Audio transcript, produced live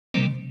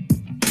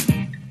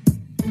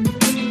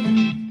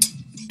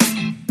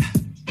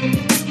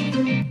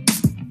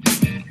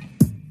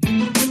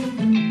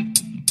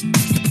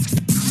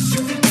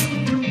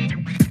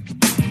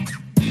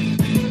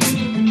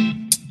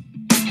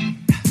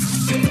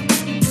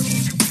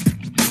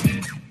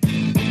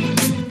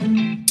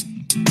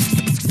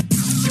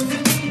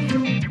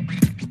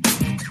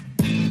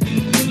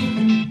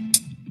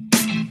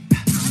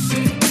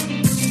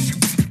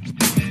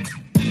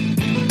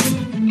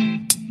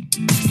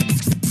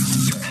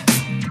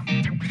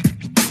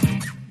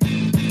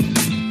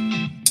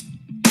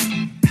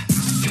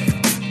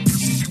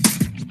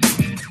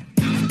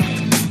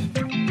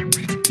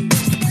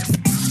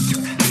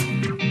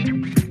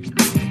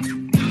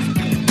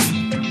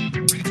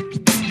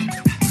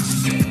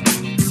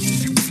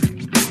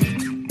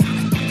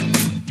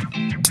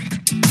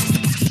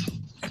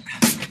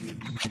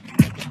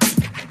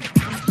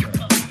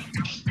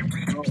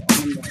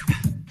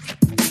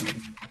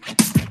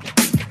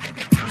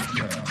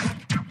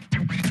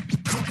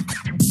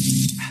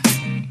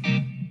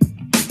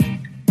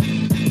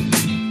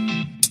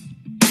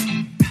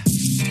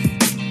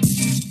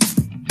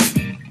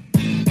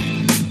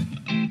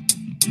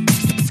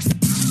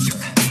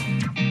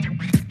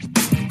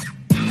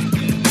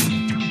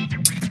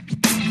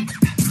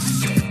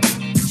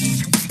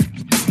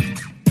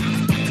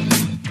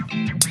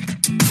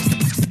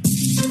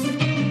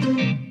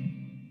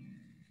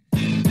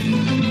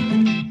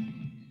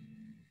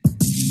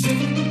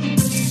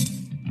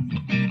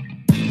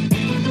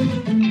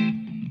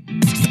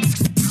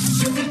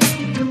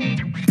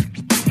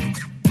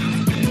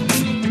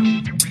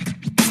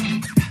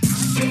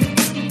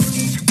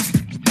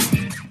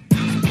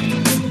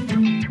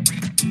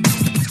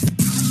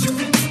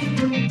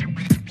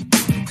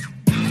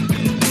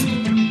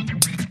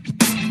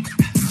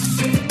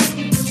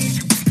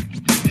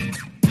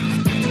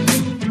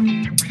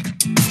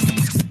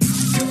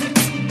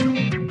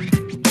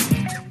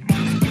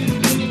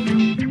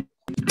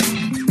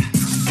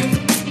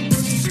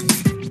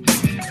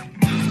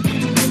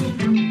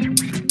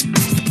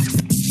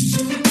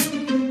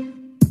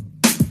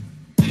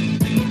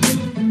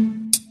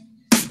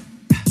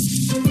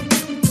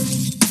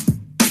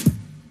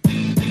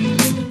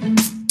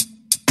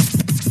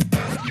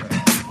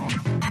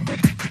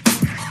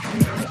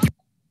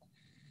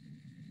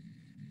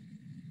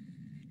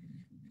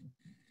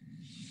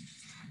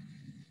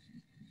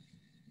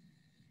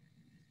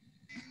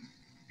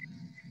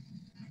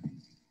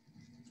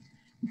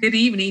Good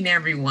evening,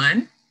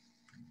 everyone.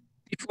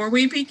 Before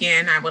we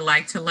begin, I would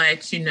like to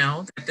let you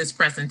know that this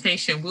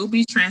presentation will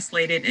be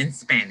translated in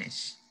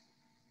Spanish.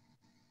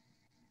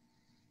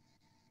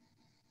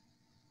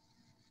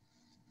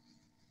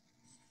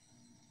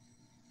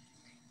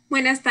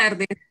 Buenas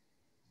tardes.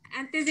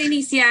 Antes de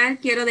iniciar,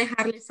 quiero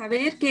dejarles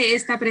saber que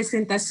esta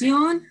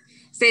presentación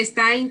se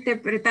está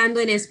interpretando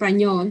en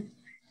español.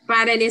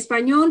 Para en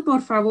español,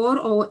 por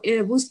favor,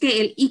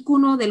 busque el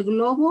icono del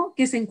globo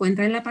que se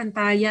encuentra en la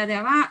pantalla de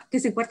abajo, que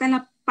se encuentra en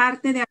la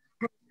parte de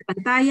abajo de la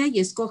pantalla y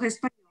escoge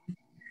español.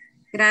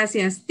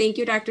 Gracias. Thank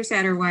you, Dr.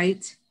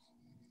 Satterwhite.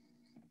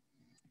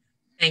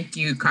 Thank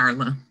you,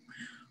 Carla.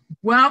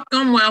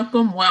 Welcome,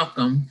 welcome,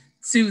 welcome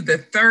to the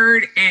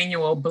third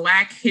annual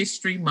Black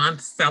History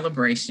Month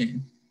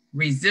celebration,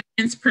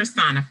 Resilience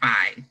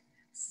Personified,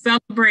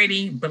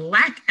 celebrating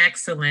Black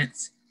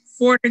excellence,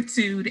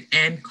 fortitude,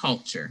 and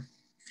culture.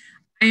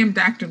 I am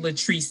Dr.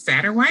 Latrice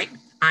Satterwhite.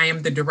 I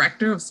am the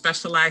Director of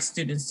Specialized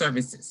Student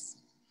Services.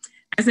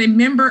 As a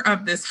member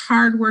of this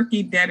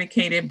hardworking,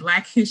 dedicated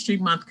Black History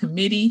Month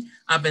committee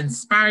of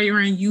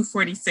inspiring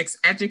U-46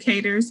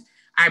 educators,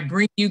 I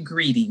bring you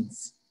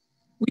greetings.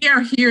 We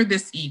are here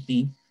this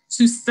evening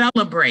to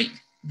celebrate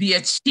the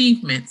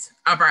achievements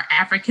of our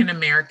African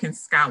American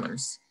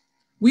scholars.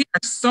 We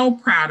are so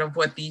proud of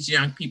what these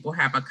young people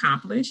have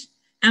accomplished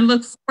and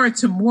look forward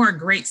to more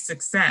great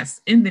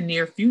success in the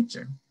near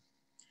future.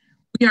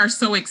 We are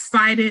so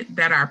excited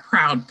that our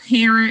proud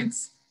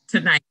parents,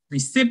 tonight's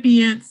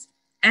recipients,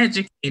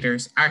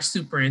 educators, our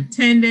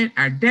superintendent,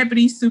 our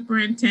deputy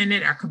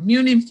superintendent, our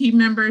community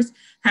members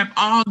have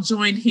all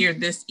joined here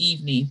this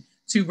evening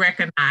to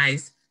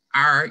recognize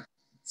our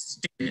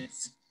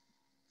students.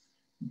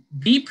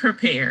 Be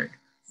prepared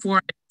for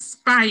an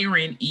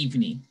inspiring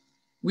evening.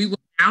 We will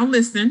now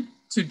listen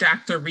to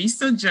Dr.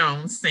 Risa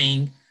Jones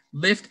sing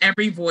Lift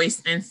Every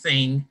Voice and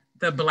Sing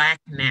the Black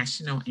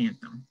National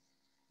Anthem.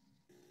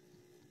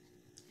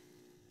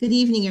 Good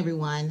evening,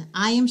 everyone.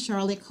 I am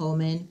Charlotte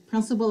Coleman,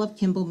 principal of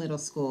Kimball Middle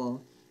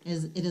School.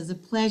 It is a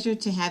pleasure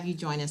to have you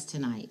join us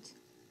tonight.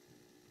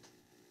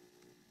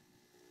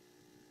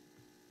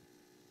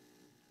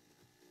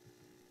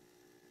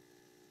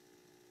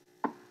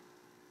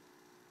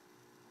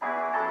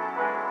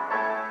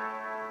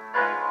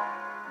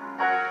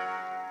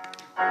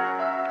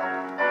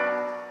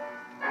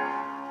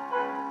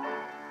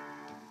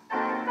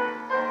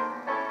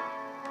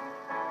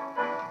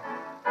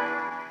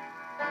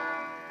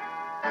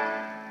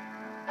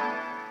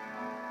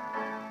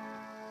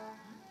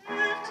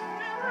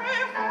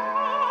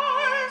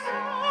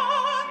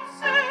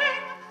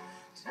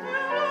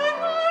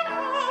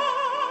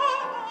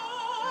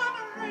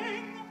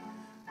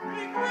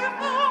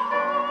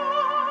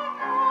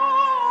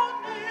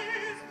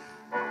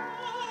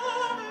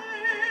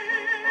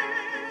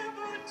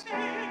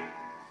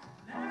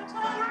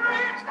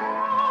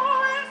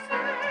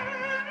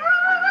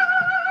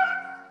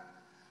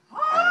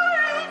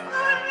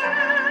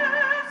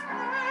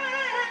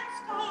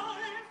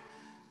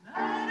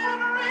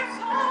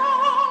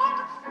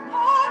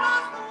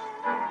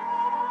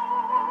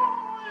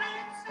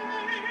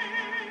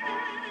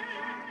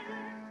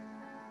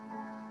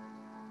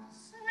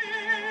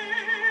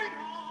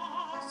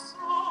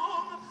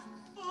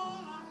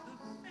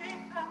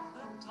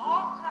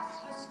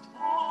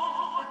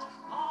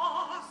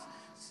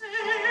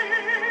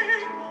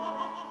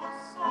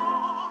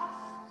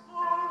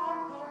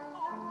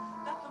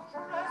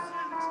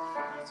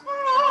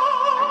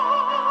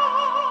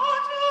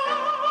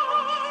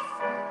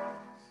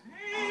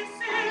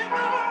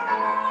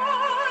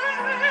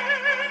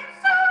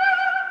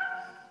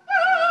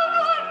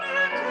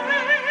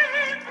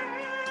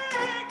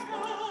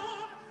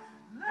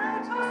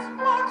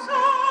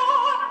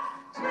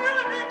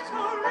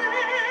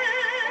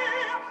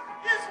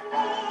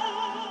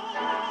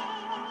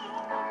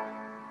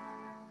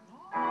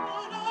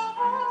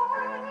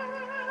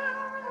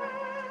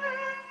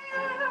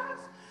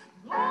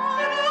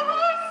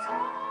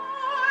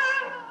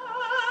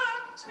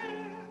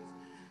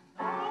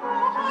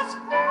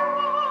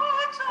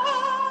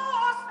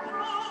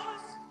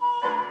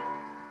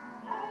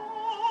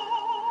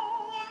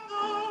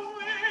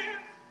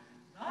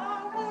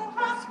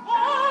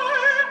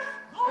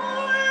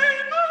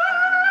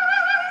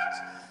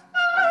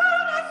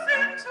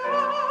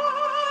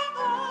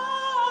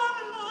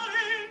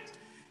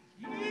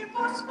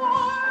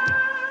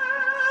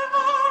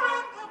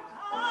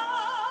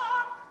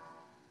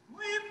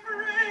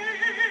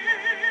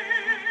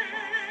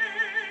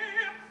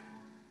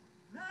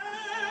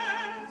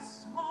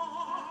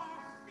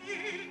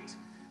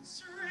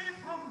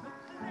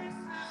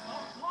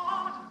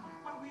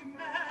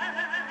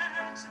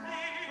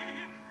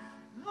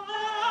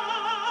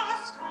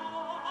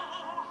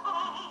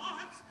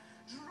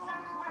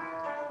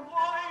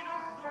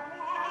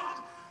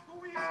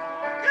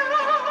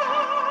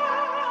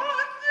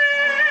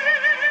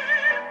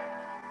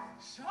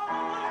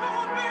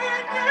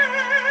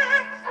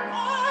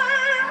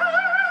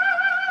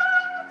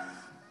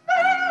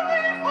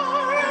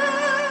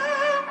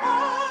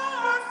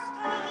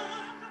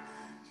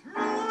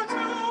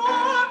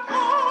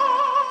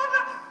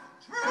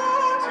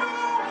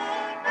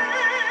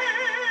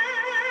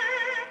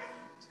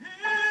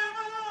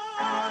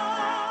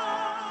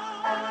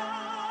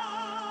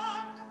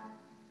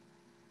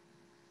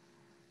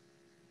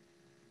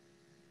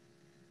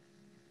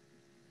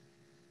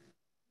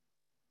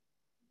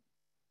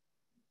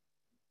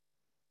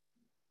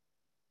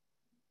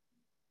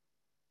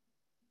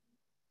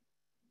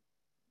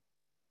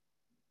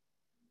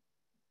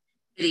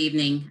 Good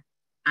evening.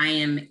 I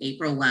am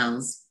April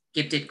Wells,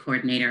 Gifted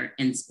Coordinator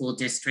in School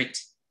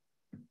District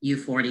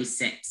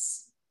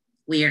U-46.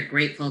 We are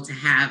grateful to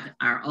have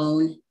our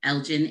own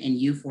Elgin and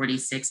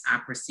U-46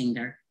 opera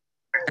singer,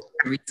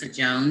 Teresa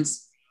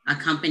Jones,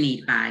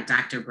 accompanied by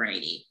Dr.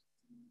 Brady.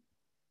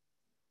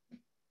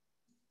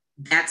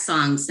 That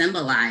song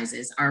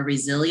symbolizes our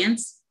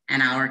resilience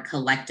and our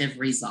collective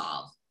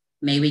resolve.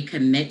 May we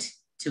commit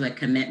to a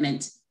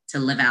commitment to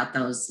live out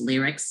those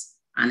lyrics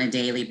on a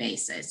daily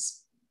basis.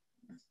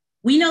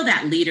 We know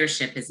that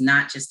leadership is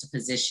not just a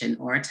position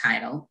or a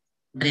title,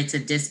 but it's a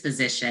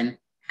disposition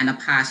and a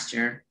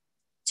posture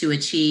to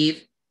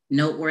achieve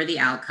noteworthy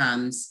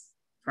outcomes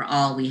for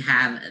all we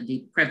have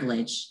the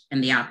privilege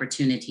and the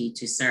opportunity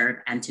to serve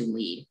and to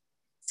lead.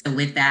 So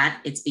with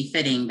that, it's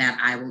befitting that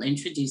I will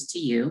introduce to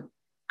you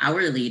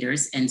our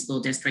leaders in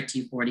School District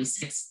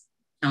U-46,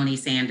 Tony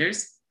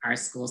Sanders, our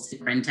school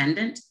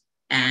superintendent,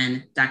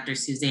 and Dr.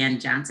 Suzanne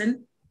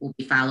Johnson will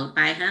be followed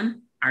by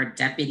him, our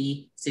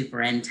deputy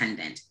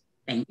superintendent.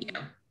 Thank you.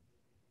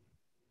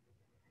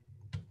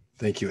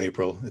 Thank you,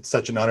 April. It's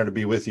such an honor to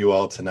be with you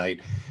all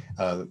tonight.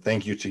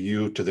 Thank you,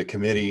 to the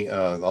committee.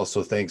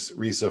 Also, thanks,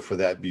 Risa, for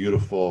that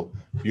beautiful,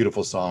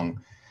 beautiful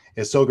song.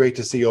 It's so great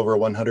to see over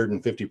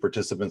 150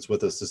 participants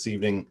with us this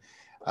evening.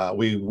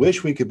 We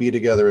wish we could be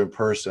together in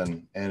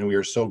person, and we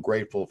are so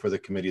grateful for the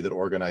committee that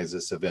organized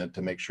this event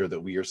to make sure that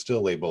we are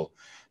still able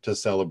to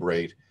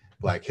celebrate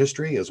Black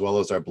history as well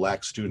as our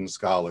Black student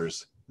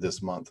scholars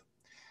this month.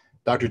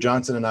 Dr.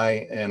 Johnson and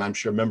I, and I'm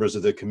sure members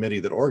of the committee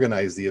that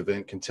organized the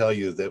event can tell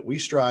you that we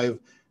strive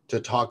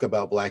to talk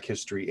about Black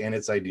history and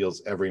its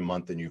ideals every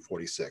month in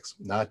U-46,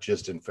 not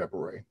just in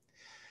February.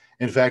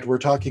 In fact, we're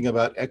talking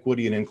about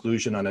equity and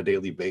inclusion on a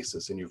daily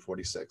basis in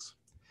U-46.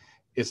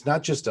 It's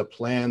not just a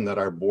plan that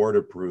our board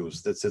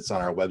approves that sits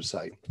on our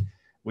website.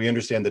 We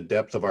understand the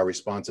depth of our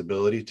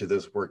responsibility to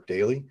this work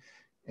daily,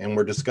 and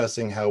we're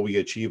discussing how we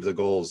achieve the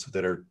goals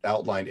that are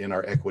outlined in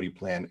our equity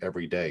plan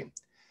every day.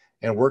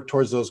 And work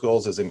towards those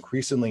goals is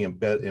increasingly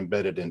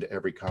embedded into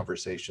every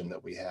conversation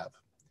that we have.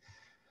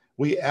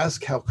 We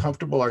ask how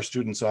comfortable our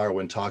students are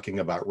when talking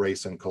about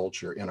race and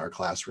culture in our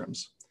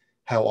classrooms.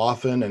 How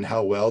often and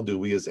how well do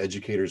we as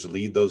educators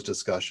lead those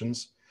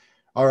discussions?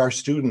 Are our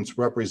students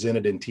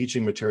represented in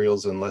teaching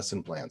materials and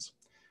lesson plans?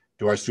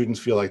 Do our students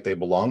feel like they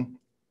belong?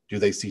 Do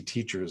they see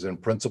teachers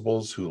and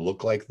principals who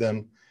look like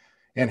them?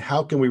 And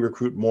how can we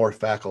recruit more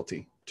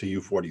faculty to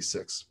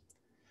U-46?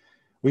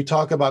 We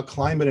talk about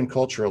climate and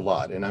culture a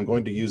lot, and I'm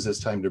going to use this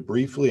time to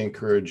briefly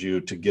encourage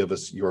you to give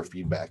us your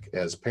feedback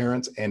as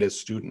parents and as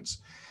students.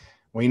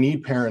 We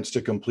need parents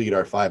to complete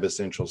our 5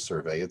 Essentials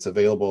survey. It's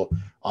available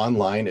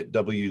online at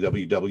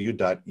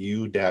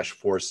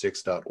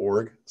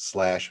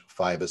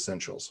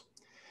www.u-46.org/5essentials.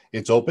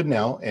 It's open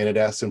now, and it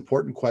asks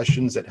important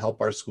questions that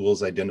help our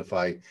schools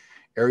identify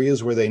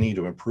areas where they need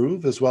to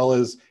improve, as well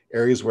as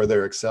areas where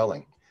they're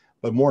excelling.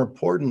 But more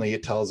importantly,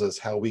 it tells us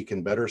how we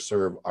can better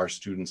serve our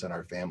students and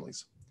our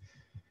families.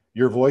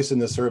 Your voice in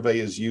the survey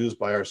is used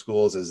by our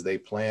schools as they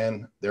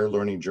plan their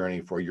learning journey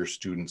for your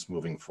students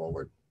moving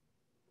forward.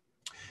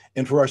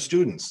 And for our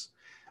students,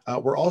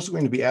 we're also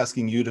going to be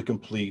asking you to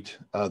complete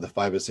the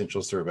 5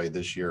 Essentials survey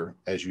this year,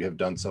 as you have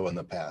done so in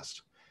the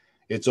past.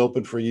 It's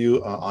open for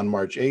you on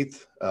March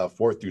 8th.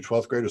 4th through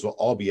 12th graders will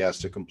all be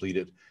asked to complete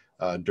it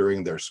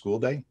during their school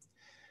day.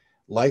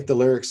 Like the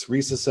lyrics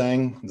Risa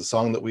sang, the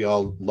song that we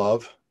all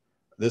love,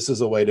 this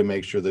is a way to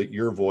make sure that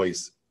your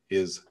voice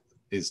is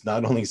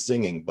not only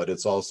singing, but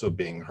it's also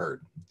being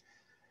heard.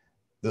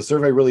 The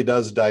survey really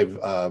does dive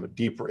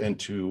deeper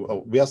into,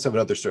 we also have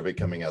another survey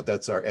coming out.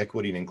 That's our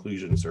equity and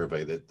inclusion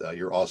survey that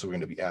you're also going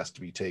to be asked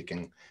to be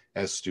taking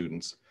as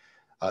students.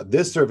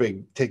 This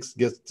survey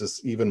gets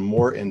us even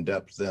more in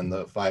depth than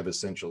the 5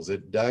 Essentials.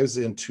 It dives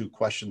into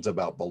questions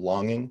about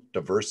belonging,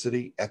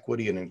 diversity,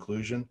 equity, and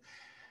inclusion.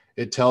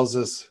 It tells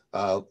us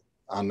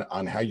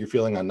on how you're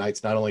feeling on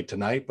nights, not only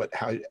tonight, but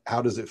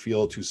how does it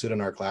feel to sit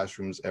in our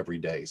classrooms every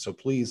day? So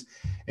please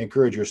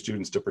encourage your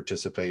students to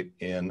participate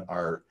in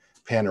our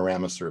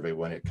panorama survey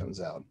when it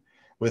comes out.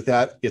 With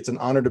that, it's an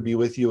honor to be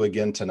with you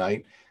again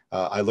tonight.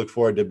 I look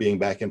forward to being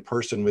back in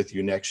person with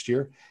you next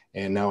year.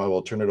 And now I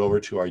will turn it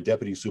over to our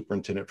Deputy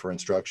Superintendent for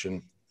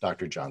Instruction,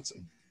 Dr.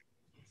 Johnson.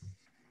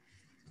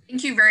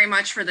 Thank you very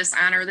much for this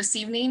honor this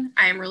evening.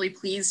 I am really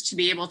pleased to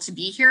be able to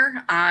be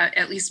here,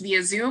 at least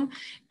via Zoom,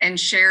 and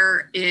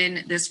share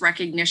in this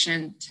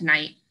recognition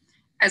tonight.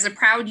 As a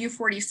proud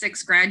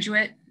U-46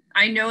 graduate,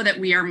 I know that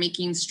we are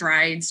making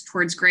strides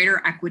towards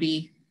greater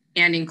equity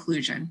and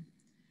inclusion.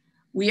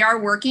 We are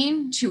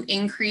working to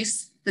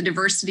increase the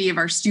diversity of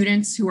our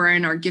students who are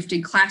in our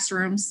gifted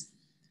classrooms.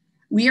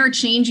 We are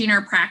changing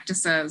our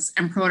practices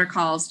and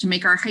protocols to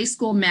make our high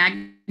school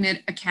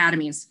magnet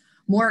academies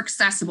more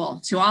accessible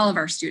to all of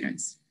our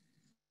students.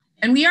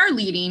 And we are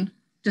leading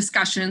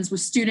discussions with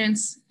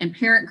students and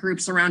parent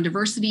groups around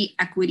diversity,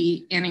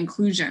 equity, and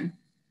inclusion.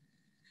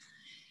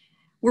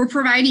 We're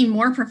providing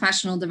more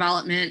professional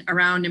development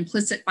around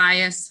implicit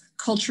bias,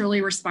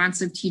 culturally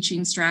responsive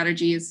teaching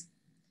strategies,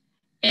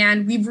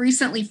 and we've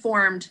recently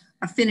formed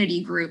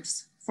affinity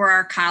groups for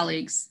our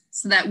colleagues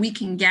so that we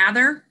can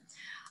gather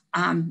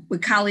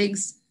with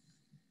colleagues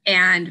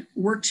and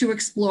work to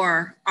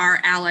explore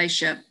our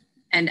allyship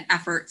and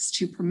efforts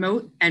to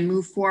promote and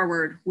move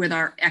forward with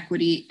our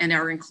equity and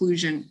our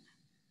inclusion.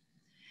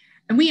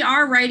 And we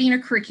are writing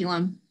a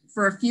curriculum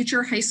for a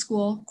future high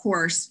school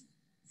course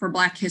for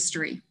Black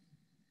history.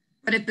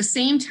 But at the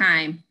same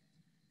time,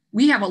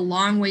 we have a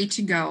long way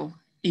to go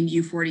in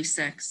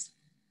U-46.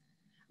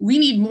 We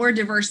need more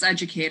diverse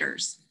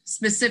educators.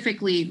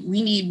 Specifically,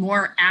 we need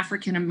more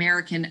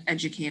African-American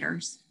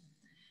educators.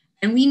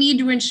 And we need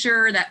to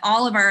ensure that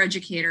all of our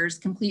educators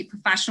complete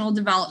professional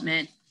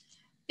development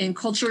in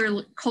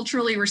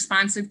culturally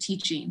responsive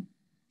teaching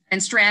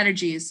and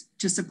strategies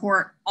to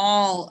support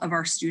all of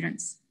our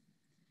students.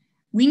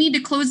 We need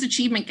to close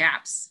achievement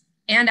gaps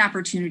and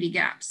opportunity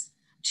gaps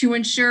to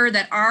ensure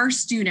that our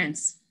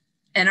students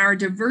and our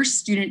diverse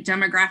student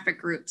demographic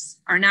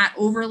groups are not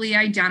overly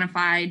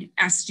identified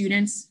as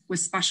students with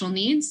special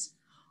needs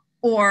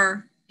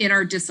or in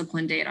our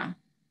discipline data.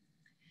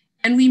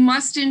 And we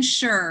must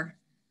ensure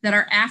that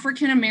our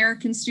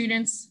African-American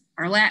students,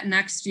 our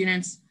Latinx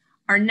students,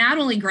 are not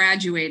only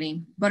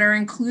graduating, but are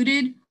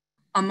included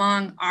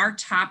among our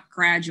top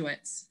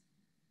graduates.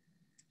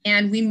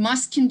 And we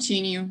must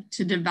continue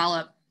to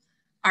develop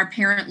our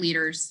parent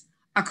leaders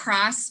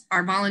across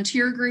our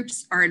volunteer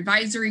groups, our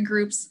advisory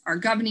groups, our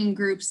governing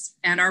groups,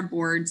 and our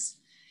boards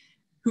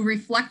who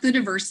reflect the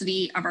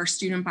diversity of our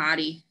student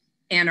body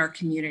and our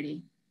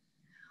community.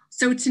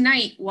 So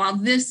tonight, while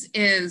this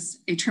is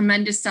a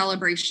tremendous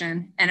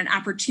celebration and an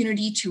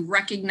opportunity to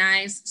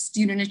recognize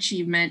student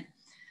achievement,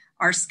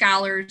 our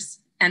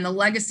scholars, and the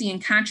legacy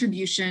and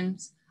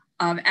contributions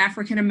of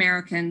African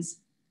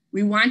Americans,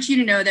 we want you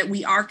to know that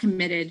we are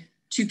committed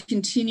to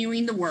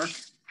continuing the work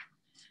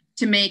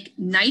to make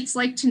nights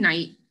like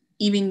tonight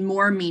even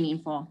more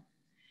meaningful.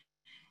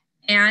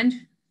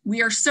 And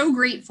we are so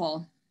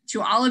grateful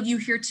to all of you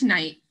here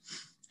tonight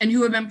and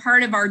who have been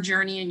part of our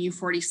journey in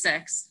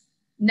U-46,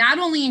 not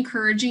only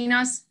encouraging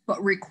us, but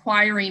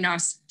requiring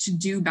us to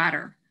do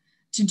better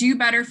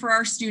for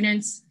our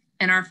students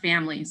and our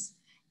families,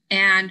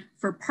 and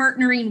for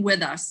partnering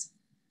with us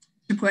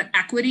to put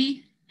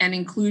equity and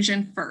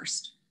inclusion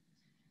first.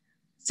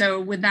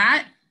 So with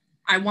that,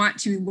 I want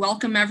to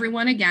welcome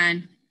everyone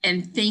again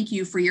and thank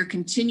you for your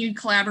continued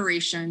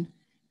collaboration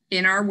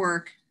in our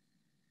work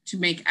to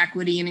make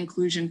equity and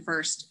inclusion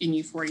first in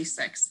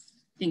U-46.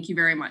 Thank you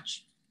very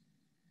much.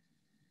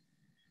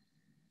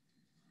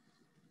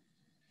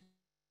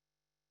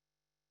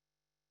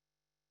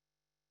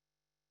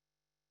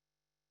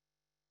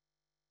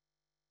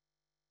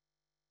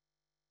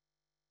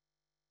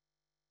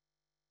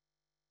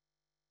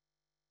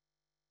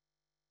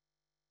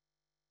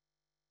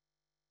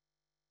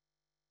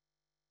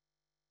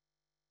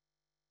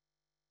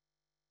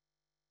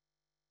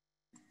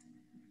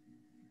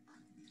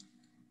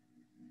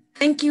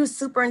 Thank you,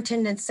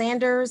 Superintendent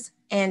Sanders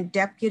and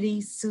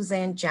Deputy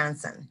Suzanne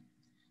Johnson.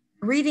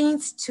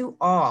 Greetings to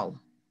all.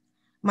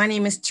 My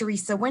name is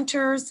Teresa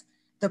Winters,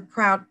 the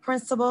proud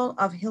principal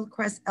of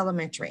Hillcrest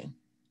Elementary.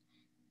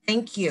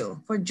 Thank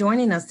you for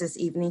joining us this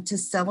evening to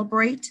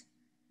celebrate,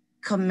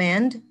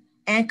 commend,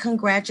 and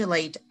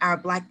congratulate our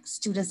Black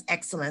students'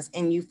 excellence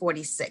in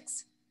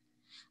U-46.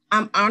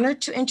 I'm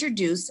honored to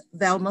introduce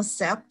Velma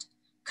Sept,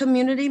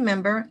 community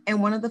member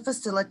and one of the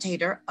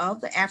facilitator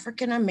of the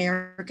African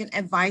American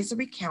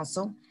Advisory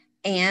Council.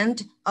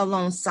 And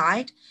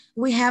alongside,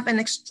 we have an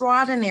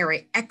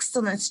extraordinary,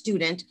 excellent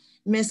student,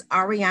 Ms.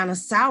 Ariana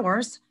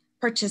Sowers,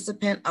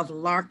 participant of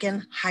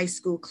Larkin High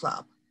School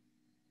Club.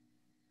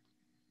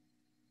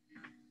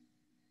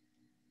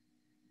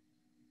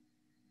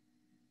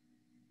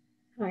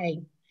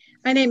 Hi,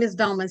 my name is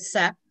Velma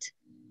Sept,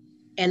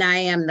 and I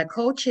am the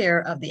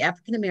co-chair of the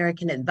African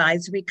American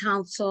Advisory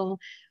Council.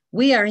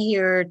 We are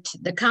here,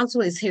 the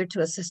council is here to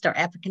assist our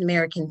African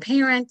American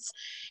parents,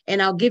 and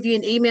I'll give you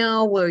an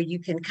email where you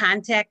can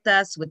contact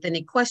us with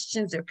any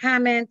questions or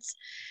comments.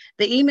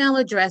 The email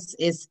address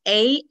is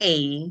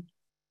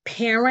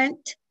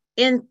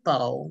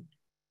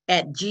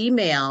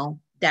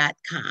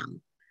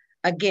aaparentinfo@gmail.com.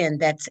 Again,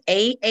 that's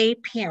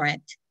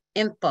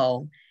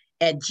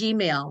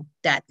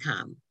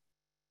aaparentinfo@gmail.com.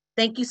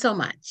 Thank you so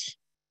much.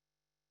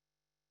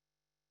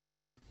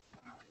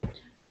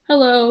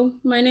 Hello,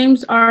 my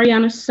name's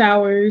Ariana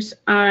Sowers.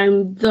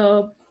 I'm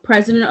the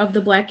president of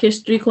the Black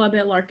History Club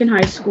at Larkin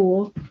High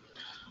School.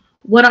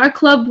 What our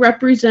club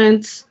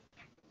represents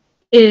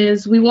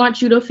is we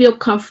want you to feel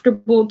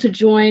comfortable to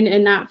join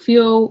and not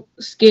feel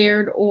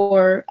scared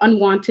or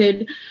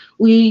unwanted.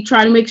 We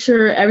try to make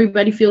sure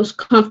everybody feels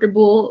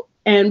comfortable,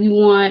 and we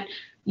want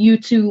you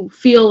to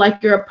feel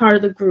like you're a part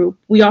of the group.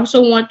 We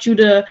also want you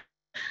to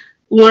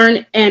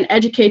learn and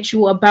educate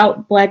you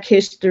about Black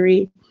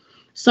history.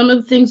 Some of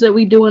the things that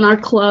we do in our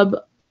club,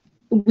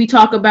 we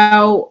talk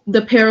about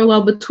the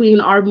parallel between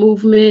our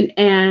movement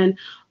and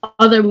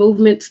other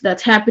movements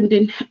that's happened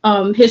in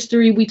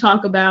history. We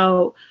talk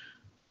about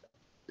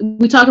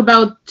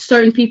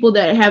certain people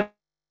that have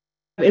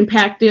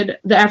impacted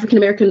the African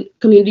American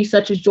community,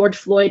 such as George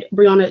Floyd,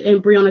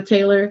 Breonna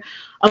Taylor,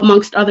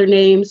 amongst other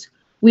names.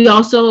 We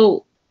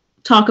also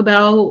talk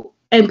about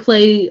and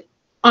play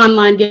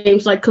online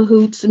games like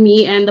Cahoots.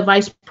 Me and the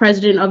vice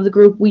president of the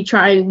group, we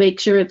try and make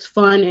sure it's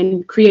fun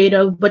and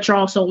creative, but you're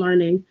also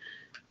learning.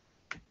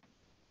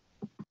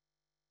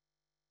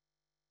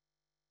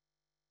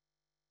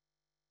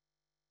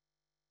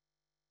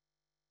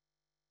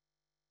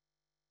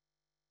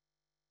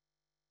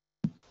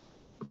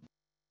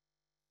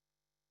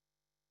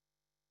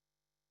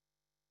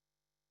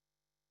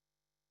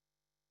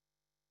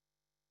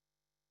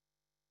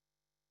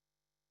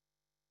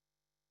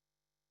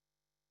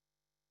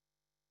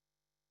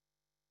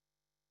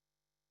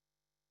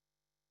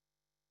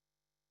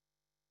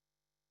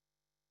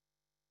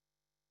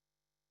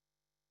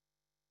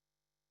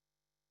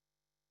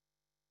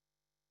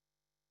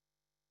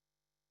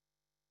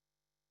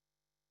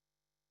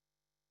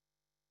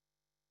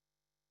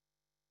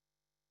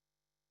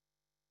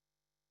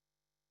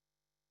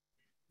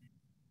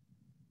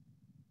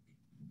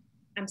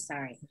 I'm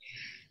sorry.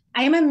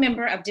 I am a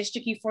member of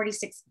District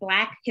U-46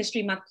 Black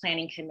History Month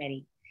Planning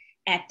Committee.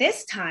 At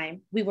this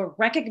time, we will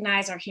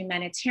recognize our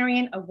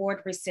Humanitarian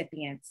Award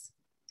recipients.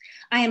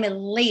 I am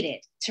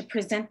elated to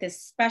present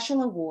this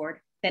special award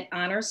that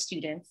honors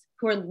students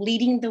who are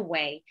leading the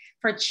way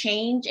for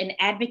change and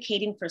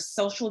advocating for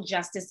social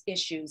justice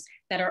issues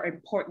that are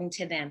important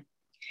to them.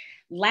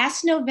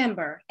 Last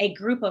November, a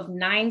group of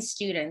 9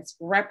 students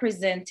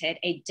represented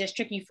a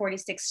District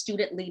U-46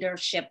 student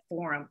leadership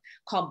forum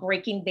called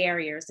Breaking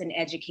Barriers in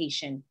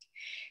Education.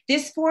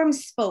 This forum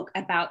spoke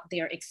about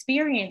their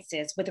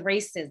experiences with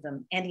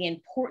racism and the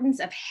importance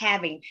of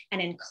having an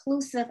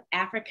inclusive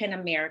African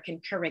American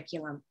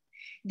curriculum.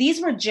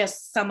 These were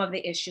just some of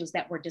the issues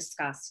that were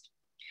discussed.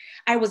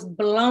 I was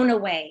blown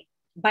away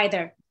by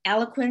the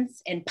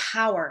eloquence and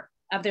power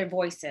of their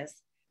voices,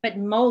 but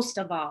most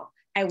of all,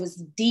 I was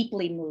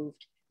deeply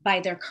moved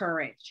by their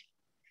courage.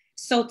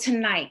 So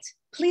tonight,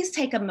 please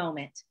take a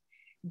moment.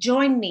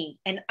 Join me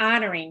in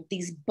honoring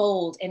these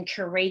bold and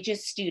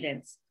courageous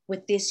students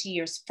with this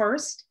year's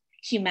first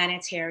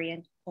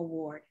Humanitarian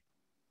Award.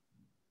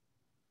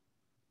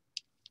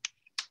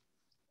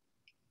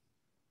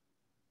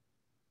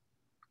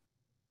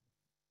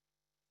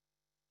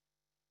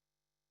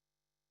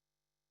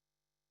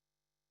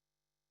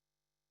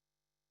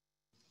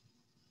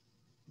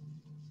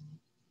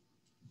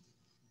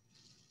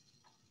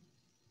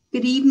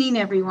 Good evening,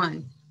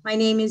 everyone. My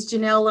name is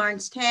Janelle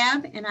Lawrence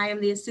Tabb, and I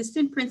am the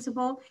assistant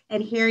principal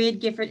at Harriet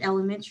Gifford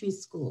Elementary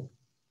School.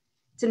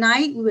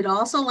 Tonight, we would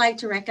also like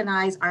to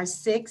recognize our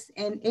 6th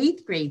and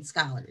 8th grade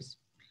scholars.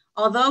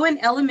 Although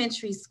in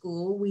elementary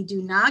school, we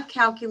do not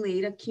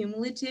calculate a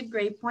cumulative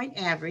grade point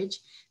average,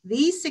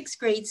 these 6th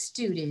grade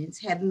students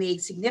have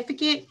made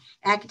significant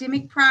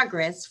academic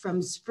progress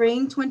from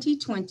spring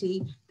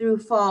 2020 through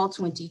fall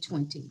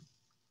 2020.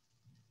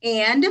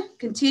 And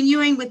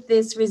continuing with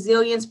this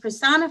resilience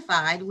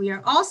personified, we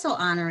are also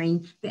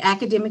honoring the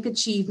academic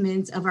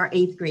achievements of our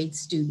 8th grade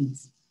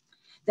students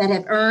that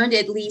have earned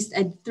at least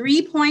a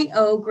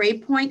 3.0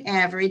 grade point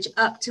average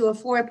up to a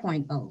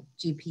 4.0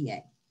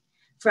 GPA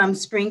from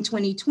spring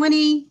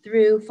 2020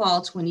 through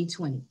fall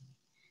 2020.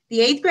 The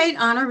 8th grade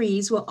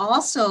honorees will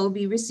also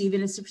be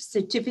receiving a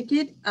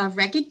certificate of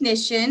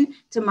recognition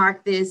to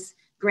mark this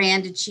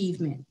grand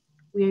achievement.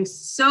 We are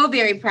so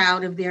very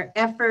proud of their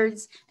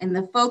efforts and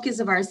the focus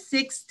of our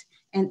 6th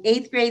and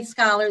 8th grade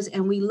scholars,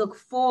 and we look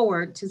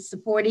forward to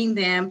supporting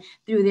them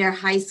through their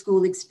high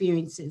school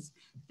experiences.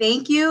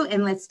 Thank you,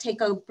 and let's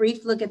take a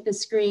brief look at the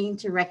screen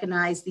to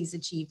recognize these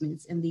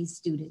achievements and these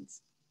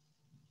students.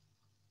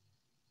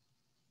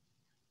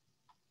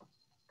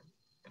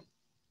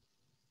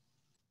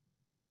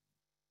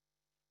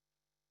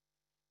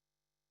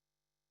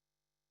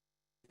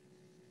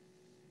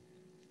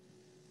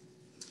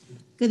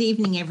 Good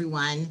evening,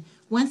 everyone.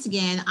 Once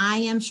again, I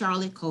am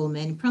Charlotte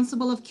Coleman,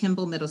 principal of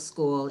Kimball Middle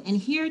School, and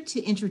here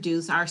to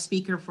introduce our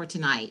speaker for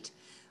tonight.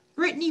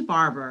 Brittany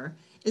Barber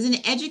is an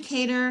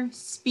educator,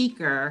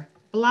 speaker,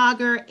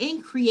 blogger,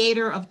 and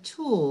creator of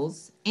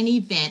tools and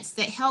events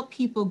that help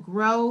people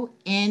grow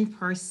and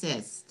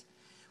persist.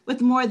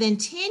 With more than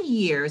 10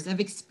 years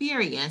of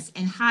experience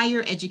in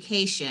higher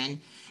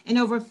education and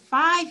over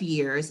 5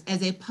 years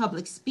as a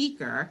public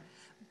speaker,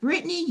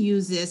 Brittany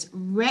uses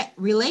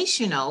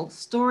relational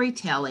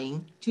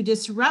storytelling to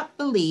disrupt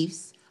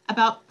beliefs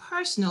about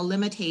personal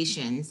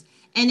limitations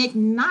and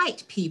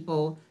ignite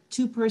people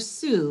to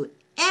pursue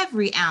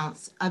every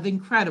ounce of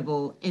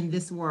incredible in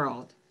this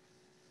world.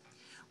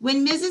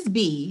 When Mrs.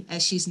 B,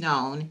 as she's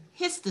known,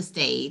 hits the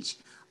stage,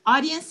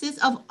 audiences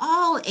of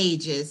all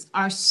ages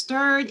are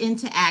stirred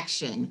into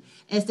action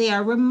as they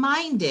are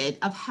reminded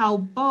of how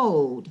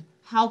bold,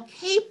 how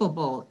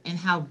capable, and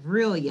how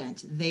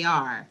brilliant they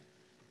are.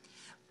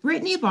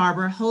 Brittany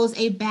Barber holds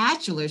a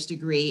bachelor's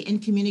degree in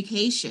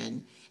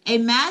communication, a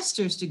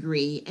master's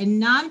degree in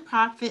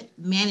nonprofit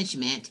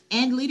management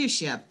and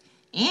leadership,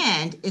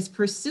 and is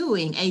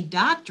pursuing a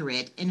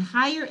doctorate in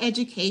higher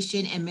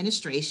education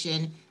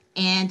administration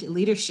and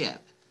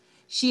leadership.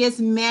 She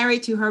is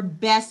married to her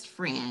best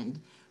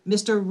friend,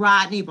 Mr.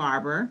 Rodney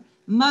Barber,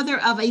 mother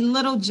of a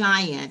little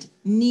giant,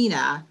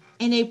 Nina,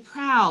 and a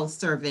proud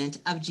servant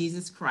of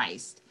Jesus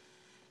Christ.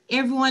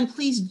 Everyone,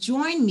 please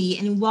join me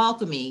in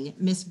welcoming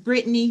Miss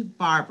Brittany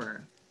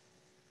Barber.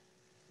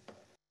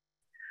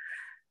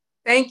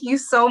 Thank you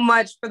so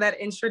much for that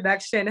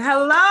introduction.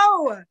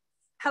 Hello.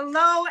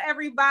 Hello,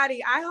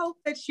 everybody. I hope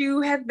that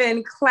you have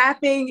been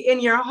clapping in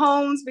your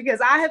homes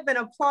because I have been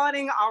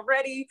applauding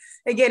already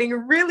and getting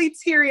really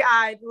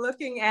teary-eyed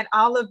looking at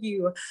all of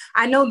you.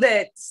 I know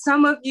that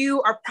some of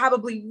you are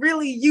probably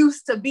really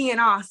used to being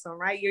awesome,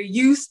 right? You're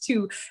used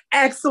to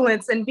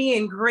excellence and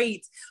being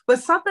great.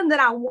 But something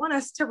that I want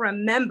us to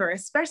remember,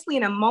 especially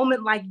in a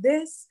moment like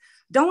this,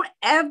 don't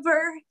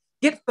ever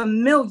get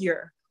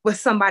familiar with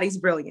somebody's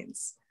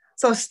brilliance.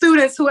 So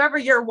students, whoever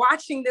you're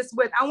watching this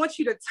with, I want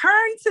you to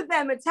turn to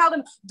them and tell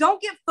them,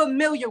 don't get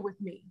familiar with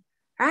me,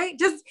 right?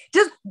 Just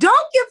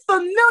don't get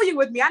familiar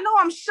with me. I know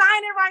I'm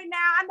shining right now.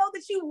 I know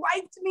that you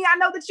liked me. I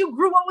know that you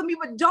grew up with me,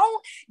 but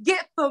don't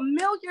get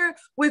familiar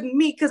with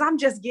me because I'm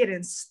just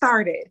getting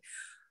started.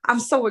 I'm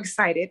so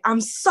excited.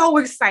 I'm so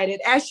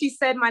excited. As she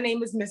said, my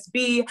name is Miss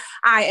B.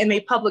 I am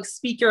a public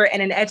speaker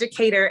and an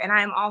educator, and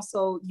I am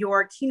also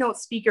your keynote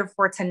speaker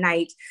for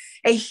tonight.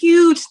 A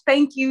huge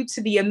thank you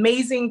to the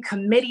amazing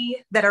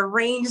committee that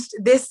arranged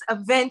this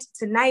event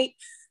tonight.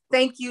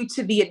 Thank you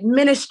to the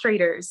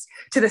administrators,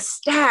 to the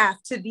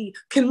staff, to the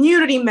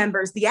community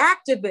members, the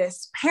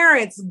activists,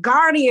 parents,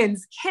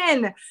 guardians,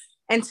 kin,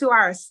 and to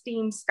our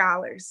esteemed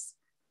scholars.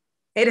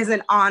 It is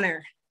an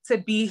honor to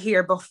be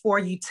here before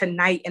you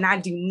tonight, and I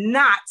do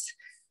not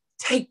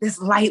take this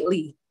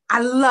lightly.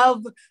 I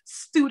love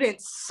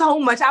students so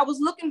much. I was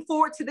looking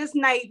forward to this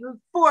night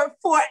for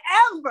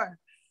forever.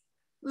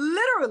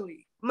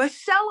 Literally,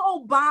 Michelle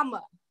Obama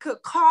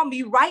could call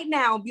me right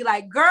now and be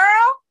like, girl,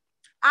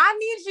 I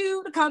need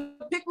you to come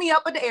pick me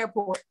up at the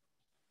airport.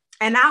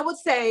 And I would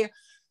say,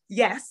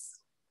 yes,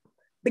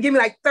 but give me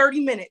like 30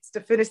 minutes to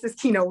finish this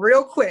keynote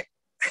real quick.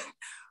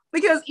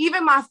 Because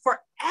even my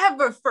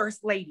forever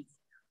first lady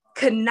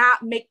could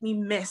not make me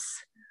miss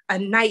a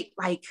night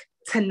like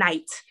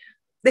tonight.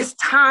 This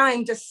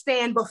time to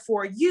stand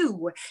before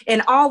you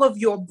in all of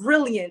your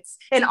brilliance,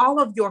 in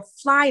all of your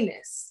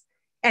flyness,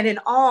 and in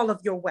all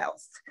of your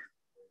wealth.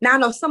 Now I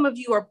know some of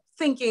you are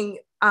thinking,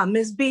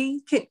 Ms.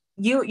 B,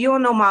 you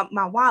don't know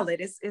my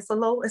wallet. It's a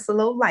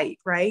little light,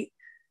 right?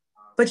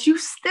 But you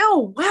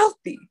still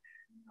wealthy.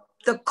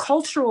 The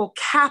cultural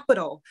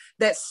capital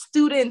that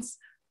students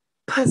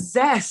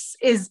possess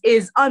is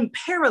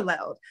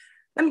unparalleled.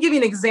 Let me give you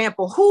an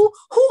example. Who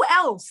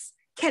else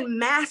can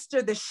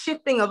master the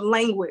shifting of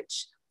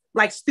language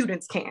like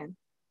students can?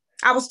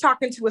 I was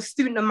talking to a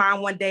student of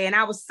mine one day and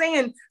I was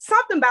saying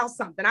something about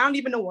something. I don't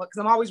even know what, because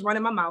I'm always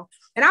running my mouth.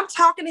 And I'm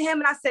talking to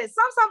him and I said,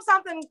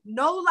 something,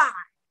 no lie.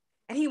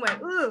 And he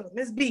went, ugh,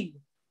 Miss B,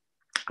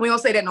 we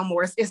don't say that no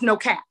more. It's no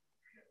cap.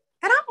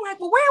 And I'm like,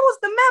 well, where was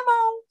the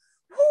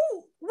memo?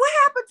 What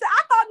happened to,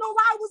 I thought no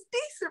lie was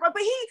decent, right?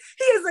 But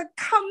he is a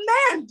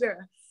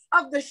commander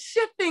of the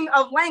shifting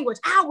of language.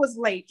 I was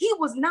late. He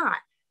was not.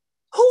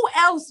 Who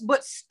else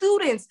but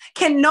students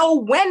can know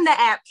when the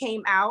app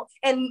came out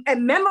and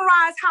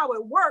memorize how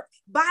it worked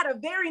by the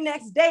very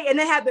next day and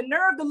then have the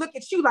nerve to look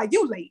at you like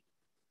you late?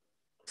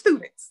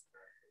 Students.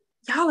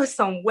 Y'all are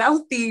some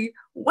wealthy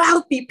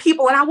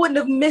people, and I wouldn't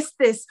have missed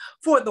this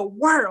for the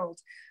world.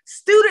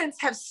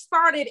 Students have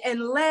started and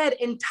led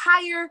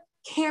entire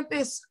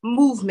campus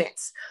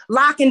movements,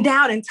 locking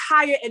down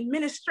entire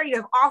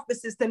administrative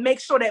offices to make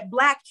sure that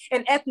Black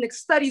and ethnic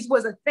studies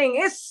was a thing.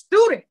 It's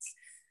students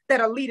that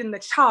are leading the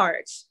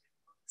charge.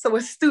 So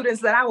it's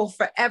students that I will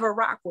forever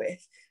rock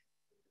with.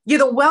 You're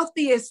the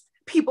wealthiest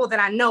people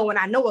that I know, and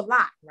I know a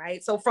lot,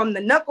 right? So from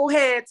the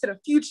knucklehead to the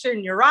future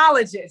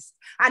neurologist,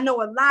 I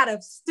know a lot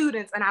of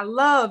students, and I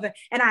love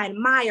and I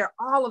admire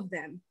all of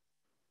them.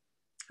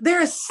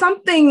 There is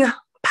something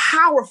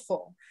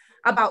powerful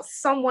about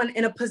someone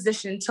in a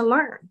position to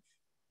learn,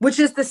 which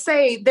is to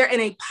say they're in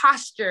a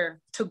posture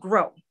to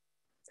grow.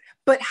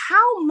 But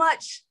how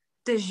much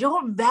does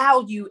your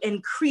value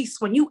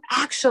increase when you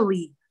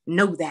actually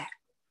know that?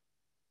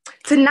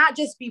 To not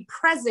just be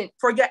present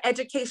for your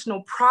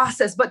educational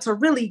process, but to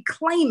really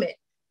claim it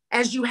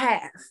as you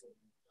have.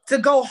 To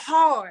go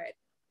hard,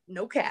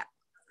 no cap,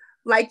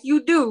 like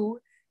you do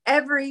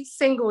every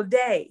single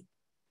day.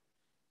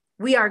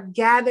 We are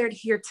gathered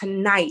here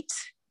tonight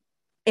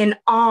in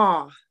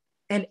awe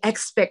and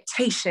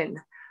expectation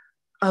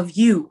of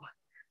you,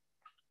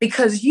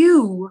 because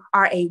you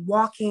are a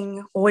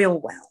walking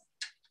oil well.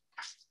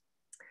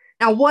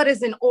 Now, what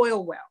is an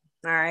oil well?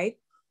 All right.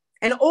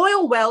 An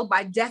oil well,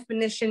 by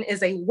definition,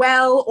 is a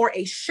well or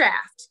a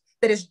shaft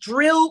that is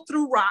drilled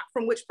through rock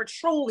from which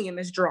petroleum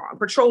is drawn,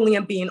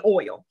 petroleum being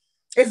oil.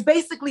 It's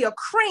basically a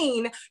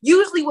crane,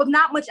 usually with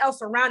not much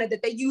else around it,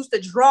 that they use to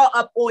draw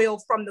up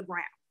oil from the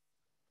ground.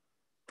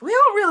 We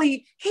don't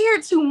really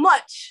hear too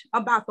much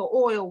about the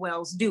oil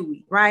wells, do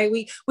we? Right?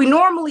 We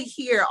normally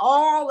hear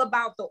all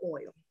about the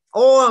oil.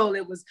 Oil,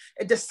 it was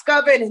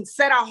discovered and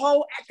set our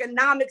whole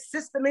economic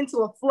system into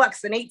a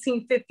flux in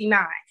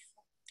 1859.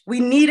 We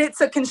need it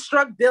to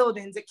construct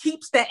buildings. It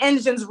keeps the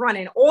engines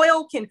running.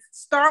 Oil can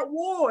start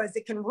wars.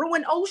 It can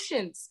ruin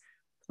oceans.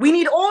 We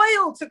need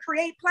oil to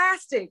create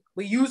plastic.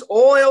 We use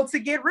oil to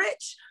get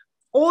rich.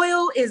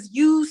 Oil is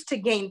used to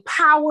gain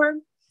power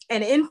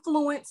and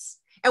influence.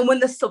 And when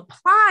the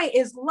supply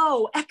is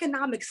low,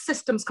 economic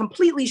systems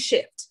completely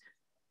shift.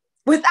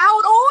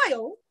 Without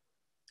oil,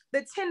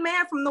 the Tin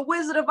Man from The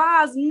Wizard of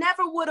Oz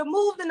never would have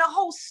moved and the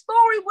whole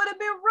story would have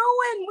been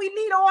ruined. We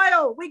need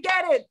oil. We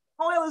get it.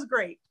 Oil is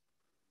great.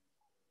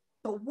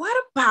 But what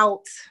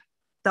about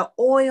the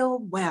oil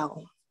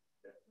well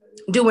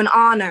doing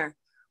honor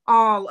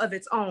all of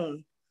its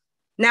own?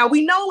 Now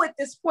we know at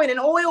this point an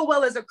oil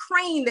well is a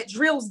crane that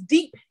drills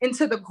deep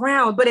into the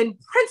ground, but in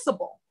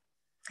principle,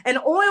 an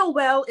oil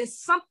well is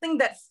something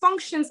that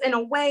functions in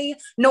a way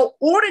no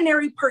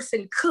ordinary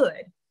person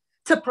could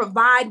to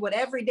provide what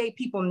everyday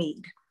people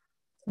need.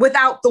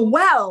 Without the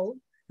well,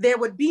 there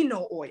would be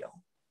no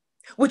oil,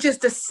 which is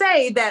to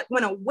say that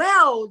when a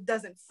well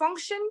doesn't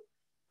function,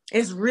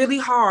 it's really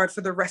hard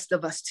for the rest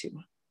of us to.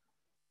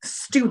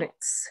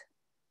 Students,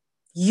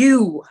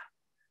 you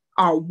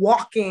are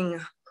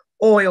walking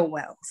oil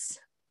wells.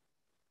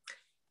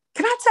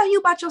 Can I tell you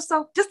about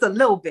yourself? Just a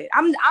little bit.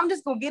 I'm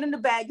just gonna get in the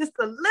bag just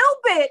a little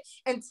bit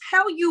and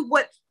tell you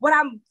what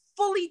I'm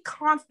fully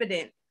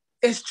confident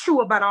is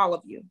true about all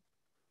of you.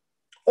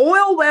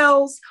 Oil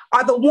wells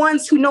are the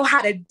ones who know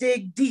how to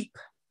dig deep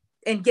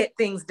and get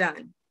things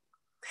done.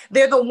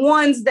 They're the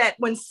ones that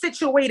when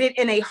situated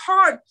in a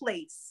hard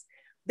place,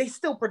 they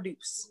still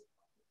produce.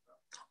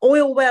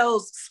 Oil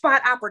wells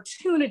spot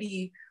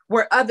opportunity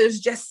where others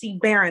just see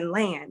barren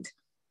land.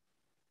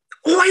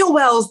 Oil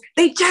wells,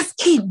 they just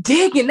keep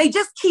digging. They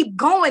just keep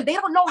going. They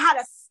don't know how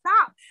to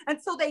stop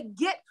until they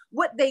get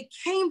what they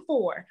came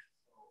for.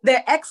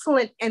 They're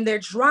excellent and their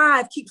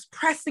drive keeps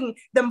pressing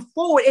them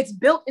forward. It's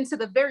built into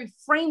the very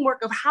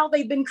framework of how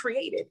they've been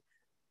created.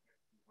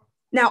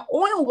 Now,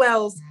 oil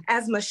wells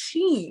as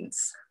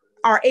machines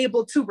are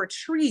able to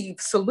retrieve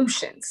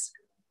solutions,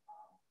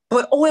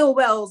 but oil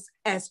wells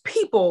as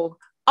people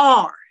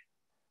are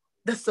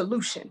the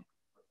solution.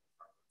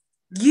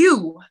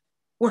 You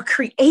were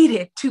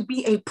created to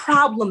be a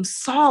problem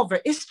solver.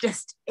 It's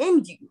just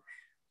in you.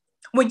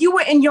 When you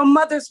were in your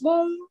mother's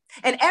womb,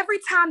 and every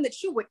time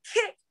that you would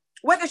kick,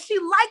 whether she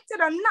liked it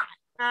or not,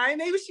 all right,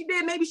 maybe she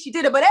did, maybe she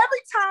didn't, but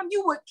every time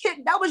you would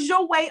kick, that was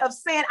your way of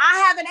saying, I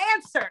have an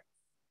answer.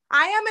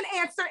 I am an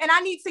answer, and I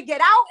need to get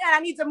out, and I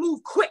need to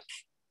move quick.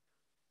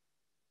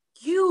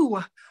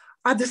 You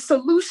are the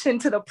solution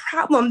to the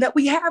problem that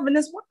we have in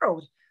this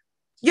world.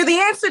 You're the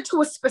answer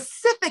to a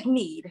specific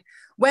need,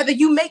 whether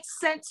you make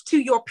sense to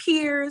your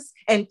peers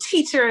and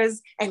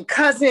teachers and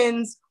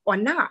cousins or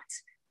not.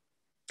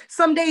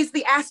 Some days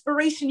the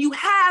aspiration you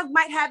have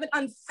might have an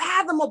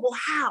unfathomable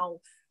how,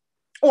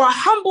 or a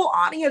humble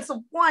audience of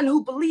one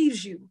who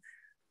believes you.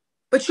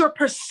 But your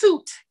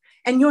pursuit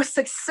and your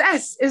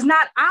success is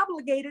not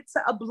obligated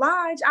to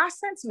oblige our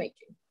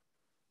sense-making.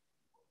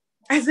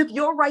 As if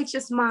your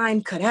righteous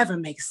mind could ever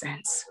make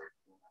sense.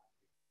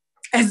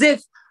 As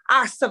if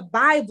our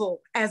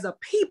survival as a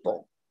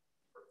people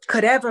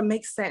could ever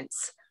make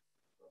sense.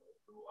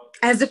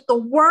 As if the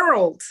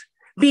world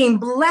being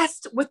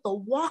blessed with the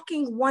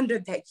walking wonder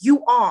that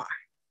you are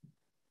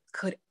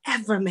could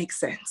ever make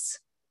sense.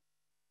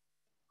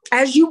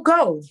 As you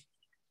go,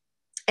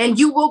 and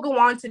you will go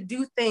on to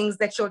do things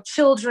that your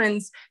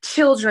children's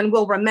children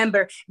will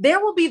remember,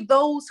 there will be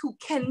those who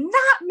cannot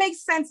make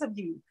sense of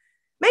you.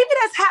 Maybe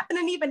that's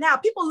happening even now.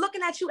 People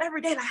looking at you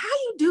every day like, how do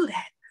you do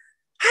that?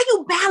 How do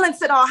you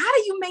balance it all? How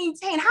do you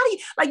maintain? How do you,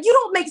 like, you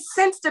don't make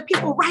sense to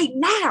people right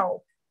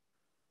now.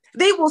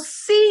 They will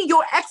see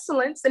your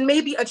excellence and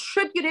maybe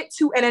attribute it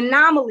to an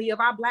anomaly of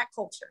our Black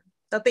culture.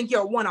 They'll think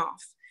you're a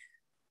one-off.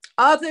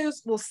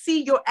 Others will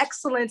see your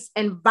excellence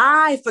and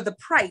vie for the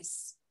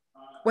price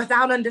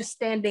without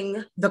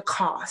understanding the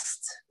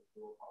cost.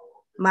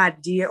 My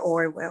dear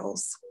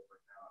Orwells,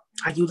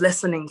 are you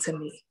listening to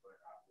me?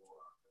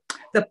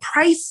 The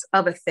price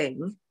of a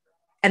thing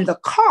and the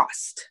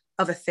cost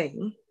of a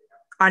thing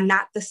are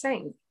not the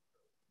same.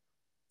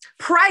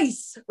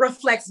 Price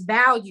reflects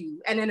value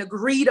and an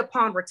agreed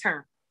upon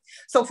return.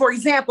 So for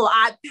example,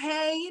 I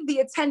pay the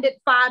attendant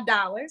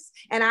 $5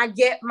 and I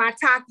get my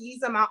Takis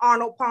and my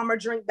Arnold Palmer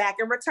drink back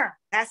in return.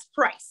 That's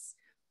price.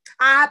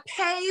 I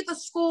pay the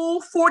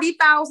school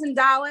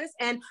 $40,000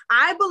 and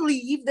I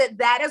believe that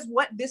that is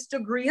what this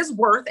degree is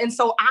worth. And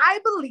so I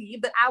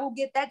believe that I will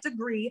get that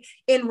degree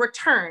in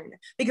return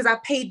because I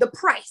paid the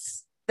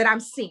price that I'm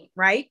seeing,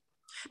 right?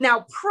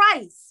 Now,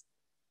 price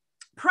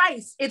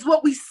is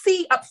what we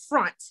see up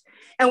front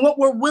and what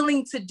we're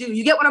willing to do.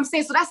 You get what I'm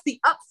saying? So that's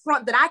the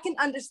upfront that I can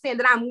understand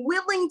that I'm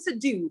willing to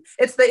do.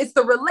 It's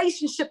the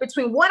relationship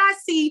between what I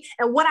see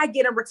and what I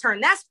get in return.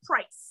 That's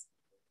price.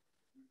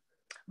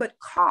 But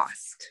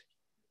cost,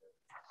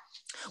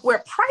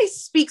 where price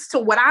speaks to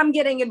what I'm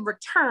getting in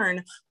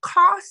return,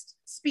 cost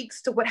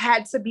speaks to what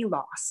had to be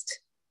lost.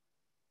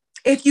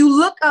 If you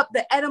look up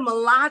the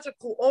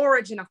etymological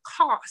origin of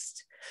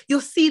cost,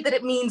 you'll see that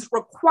it means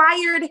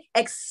required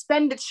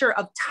expenditure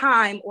of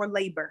time or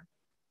labor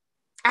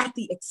at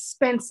the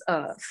expense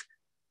of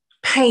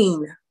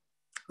pain,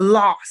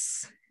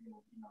 loss,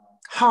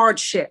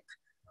 hardship.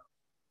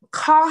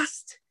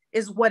 Cost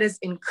is what is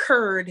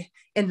incurred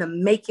in the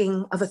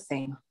making of a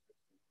thing.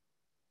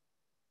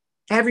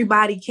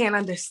 Everybody can't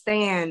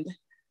understand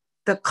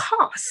the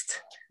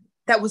cost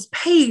that was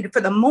paid for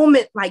the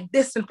moment like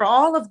this and for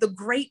all of the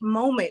great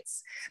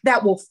moments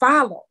that will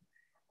follow.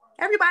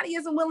 Everybody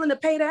isn't willing to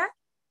pay that.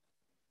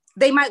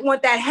 They might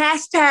want that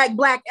hashtag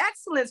Black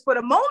excellence for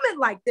the moment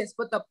like this,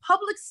 but the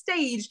public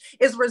stage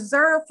is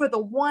reserved for the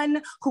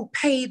one who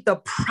paid the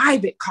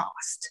private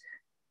cost.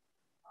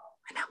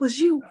 And that was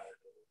you.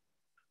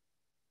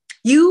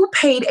 You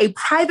paid a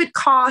private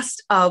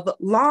cost of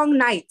long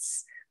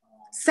nights,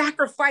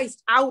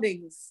 sacrificed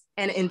outings,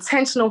 and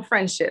intentional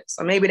friendships.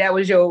 Or maybe that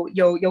was your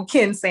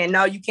kin saying,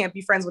 no, you can't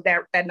be friends with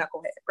that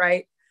knucklehead,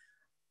 right?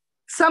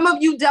 Some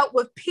of you dealt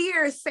with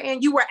peers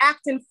saying you were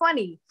acting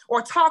funny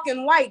or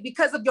talking white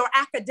because of your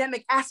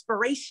academic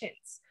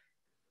aspirations.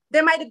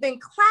 There might have been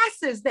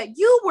classes that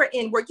you were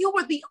in where you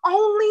were the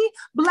only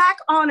Black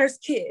honors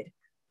kid.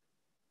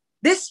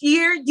 This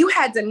year, you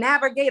had to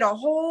navigate a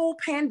whole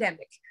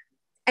pandemic,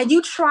 and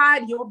you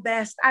tried your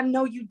best, I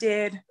know you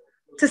did,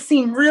 to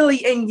seem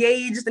really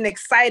engaged and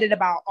excited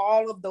about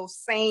all of those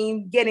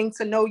same getting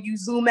to know you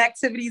Zoom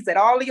activities that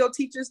all of your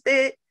teachers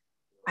did.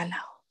 I know.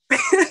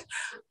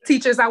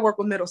 Teachers, I work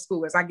with middle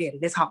schoolers. I get it.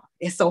 It's hard.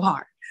 It's so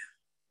hard.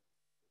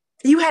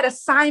 You had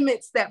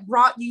assignments that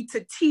brought you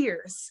to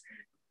tears.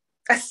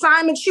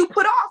 Assignments you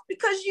put off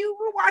because you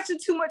were watching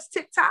too much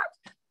TikTok.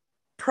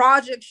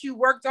 Projects you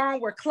worked on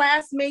where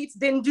classmates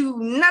didn't do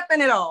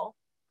nothing at all.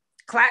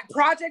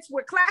 Projects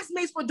where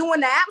classmates were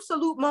doing the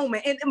absolute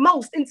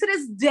most. And to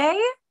this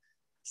day,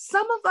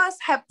 some of us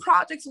have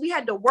projects we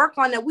had to work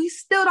on that we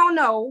still don't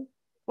know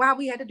why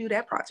we had to do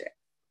that project.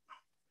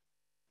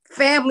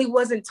 Family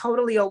wasn't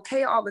totally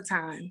okay all the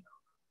time,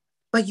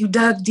 but you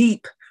dug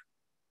deep.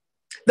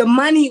 The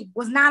money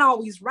was not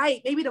always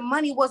right. Maybe the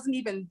money wasn't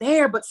even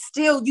there, but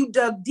still you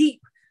dug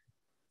deep.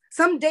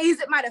 Some days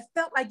it might have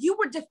felt like you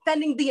were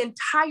defending the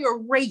entire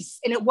race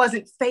and it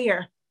wasn't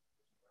fair.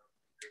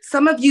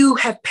 Some of you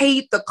have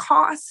paid the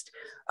cost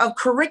of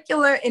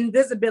curricular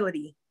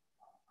invisibility,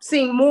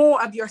 seeing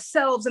more of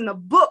yourselves in the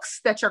books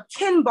that your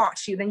kin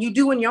bought you than you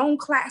do in your own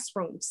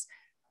classrooms.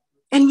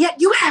 And yet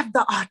you have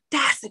the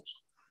audacity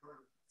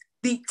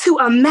to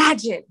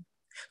imagine,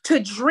 to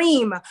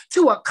dream,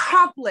 to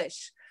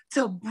accomplish,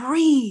 to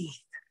breathe.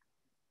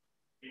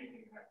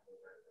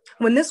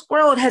 When this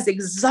world has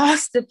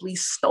exhaustively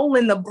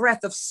stolen the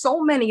breath of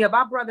so many of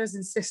our brothers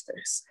and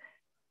sisters,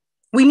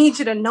 we need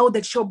you to know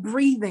that your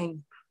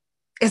breathing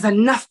is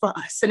enough for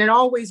us, and it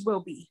always will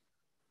be.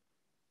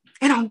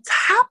 And on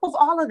top of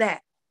all of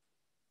that,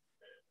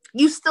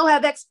 you still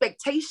have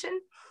expectation,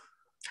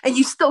 and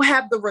you still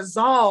have the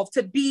resolve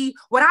to be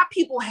what our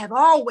people have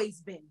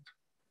always been,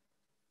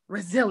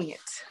 resilient.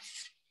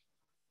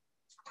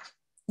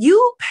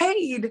 You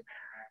paid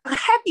a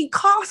heavy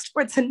cost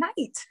for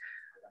tonight,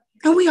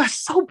 and we are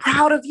so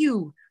proud of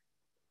you.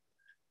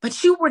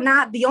 But you were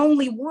not the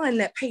only one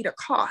that paid a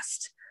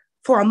cost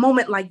for a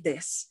moment like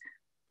this.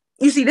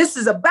 You see, this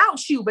is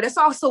about you, but it's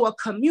also a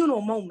communal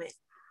moment.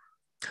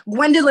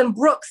 Gwendolyn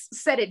Brooks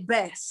said it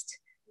best.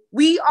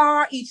 We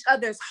are each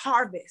other's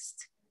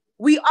harvest.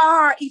 We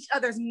are each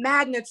other's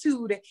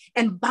magnitude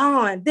and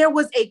bond. There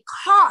was a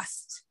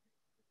cost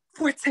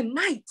for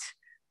tonight.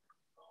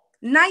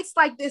 Nights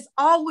like this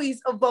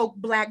always evoke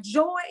Black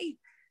joy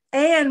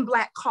and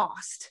Black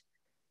cost.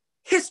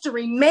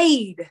 History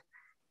made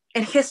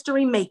and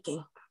history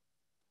making.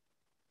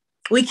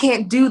 We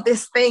can't do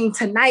this thing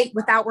tonight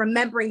without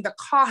remembering the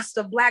cost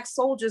of Black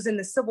soldiers in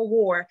the Civil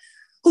War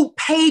who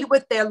paid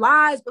with their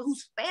lives, but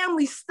whose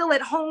families still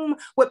at home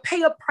would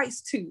pay a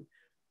price too.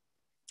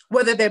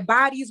 Whether their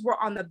bodies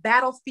were on the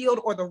battlefield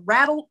or the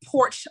rattled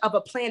porch of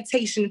a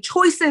plantation,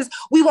 choices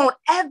we won't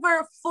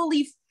ever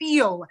fully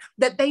feel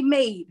that they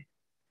made.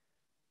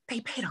 They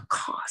paid a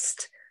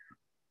cost.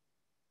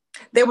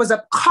 There was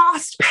a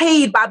cost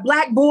paid by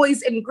Black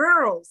boys and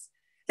girls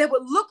that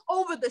would look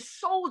over the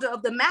shoulder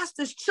of the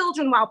master's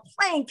children while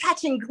playing,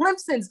 catching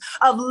glimpses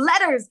of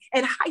letters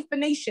and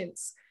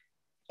hyphenations,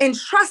 and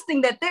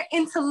trusting that their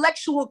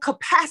intellectual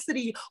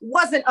capacity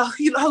wasn't a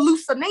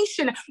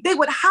hallucination. They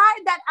would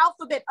hide that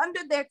alphabet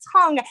under their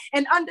tongue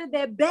and under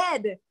their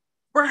bed,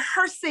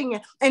 rehearsing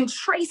and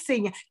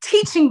tracing,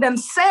 teaching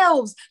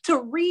themselves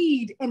to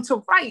read and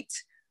to write.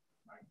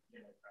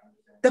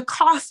 The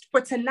cost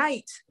for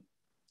tonight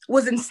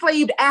was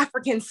enslaved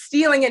Africans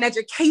stealing an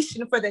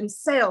education for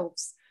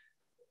themselves.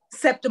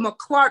 Septima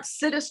Clark's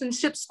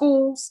citizenship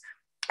schools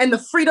and the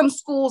freedom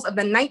schools of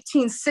the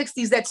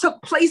 1960s that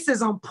took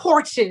places on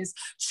porches,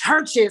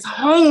 churches,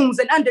 homes,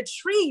 and under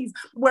trees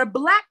where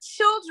Black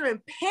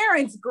children,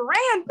 parents,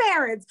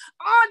 grandparents,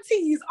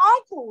 aunties,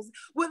 uncles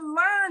would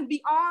learn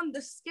beyond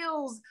the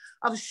skills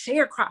of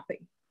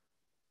sharecropping.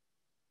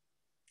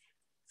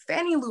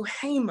 Fannie Lou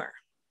Hamer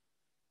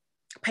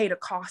paid a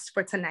cost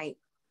for tonight.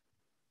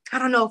 I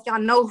don't know if y'all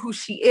know who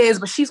she is,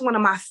 but she's one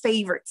of my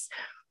favorites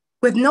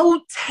with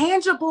no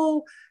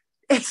tangible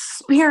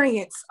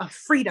experience of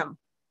freedom.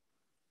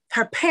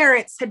 Her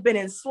parents had been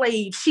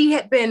enslaved. She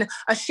had been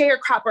a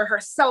sharecropper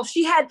herself.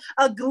 She had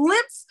a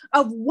glimpse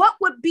of what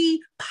would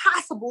be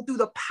possible through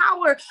the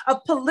power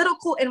of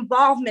political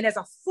involvement as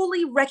a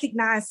fully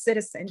recognized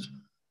citizen.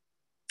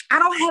 I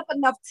don't have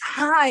enough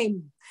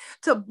time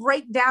to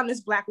break down this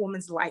Black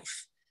woman's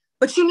life,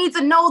 but you need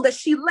to know that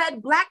she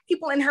led Black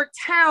people in her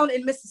town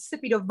in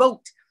Mississippi to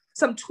vote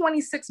some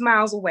 26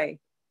 miles away.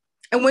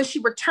 And when she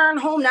returned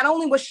home, not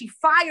only was she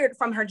fired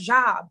from her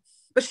job,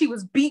 but she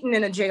was beaten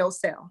in a jail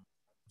cell.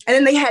 And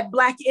then they had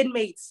Black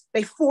inmates.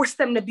 They forced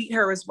them to beat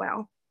her as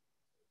well.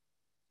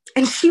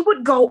 And she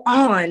would go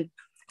on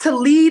to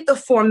lead the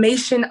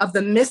formation of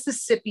the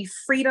Mississippi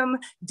Freedom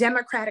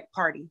Democratic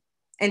Party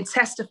and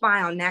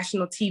testify on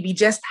national TV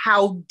just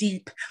how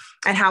deep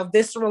and how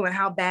visceral and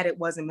how bad it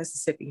was in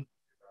Mississippi.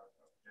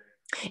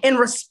 In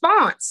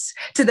response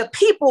to the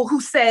people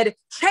who said,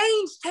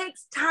 change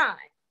takes time,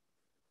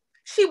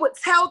 she would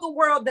tell the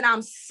world that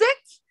I'm sick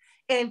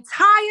and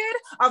tired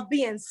of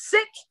being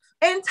sick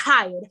and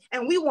tired,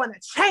 and we want to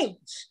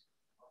change.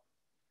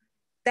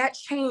 That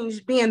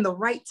change being the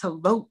right to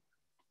vote.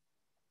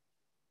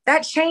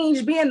 That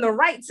change being the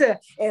right to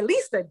at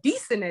least a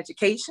decent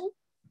education.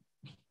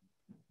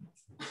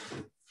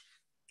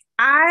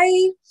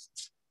 I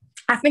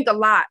think a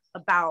lot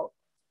about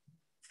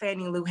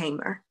Fannie Lou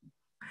Hamer.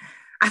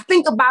 I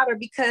think about her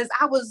because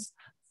I was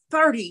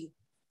 30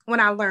 when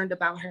I learned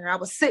about her. I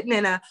was sitting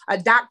in a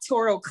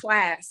doctoral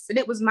class, and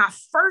it was my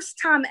first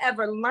time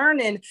ever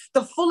learning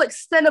the full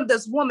extent of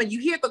this woman. You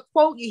hear the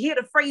quote, you hear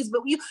the phrase,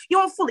 but you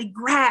don't fully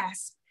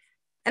grasp.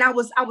 And I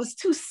was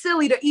too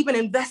silly to even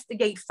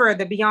investigate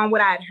further beyond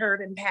what I had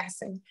heard in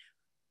passing.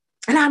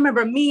 And I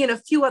remember me and a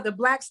few other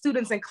Black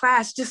students in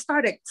class just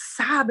started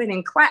sobbing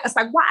in class.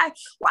 Like, why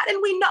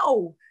didn't we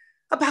know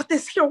about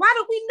this hero? Why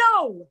did we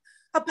know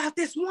about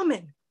this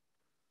woman?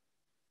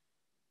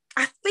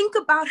 I think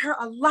about her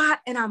a lot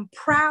and I'm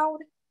proud.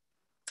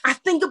 I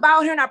think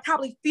about her and I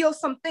probably feel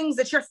some things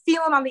that you're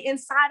feeling on the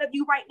inside of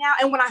you right now.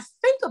 And when I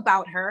think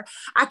about her,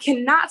 I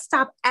cannot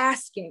stop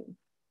asking,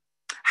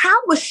 how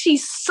was she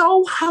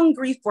so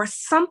hungry for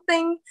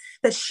something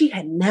that she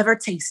had never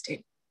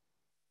tasted?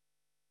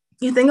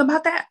 You think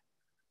about that?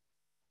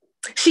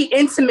 She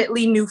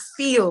intimately knew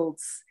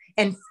fields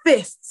and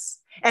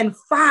fists and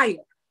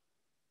fire,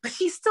 but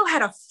she still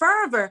had a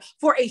fervor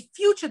for a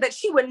future that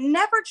she would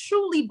never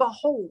truly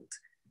behold.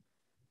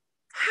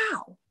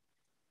 How?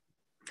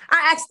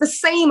 I asked the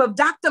same of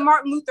Dr.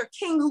 Martin Luther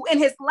King, who in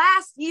his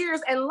last years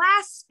and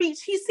last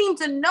speech, he seemed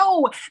to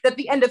know that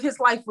the end of his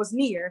life was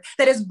near,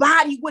 that his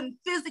body wouldn't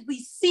physically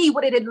see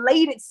what it had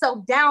laid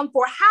itself down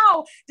for.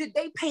 How did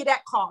they pay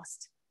that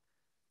cost?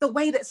 The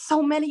way that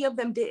so many of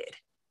them did.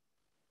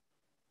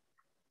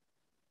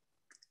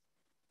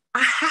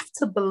 I have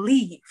to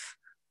believe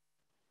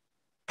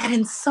that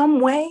in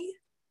some way,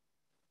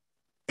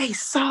 they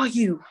saw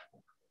you.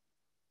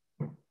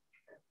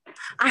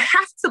 I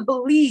have to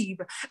believe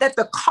that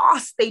the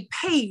cost they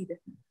paid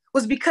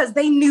was because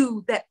they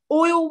knew that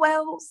oil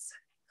wells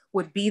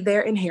would be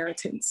their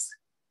inheritance.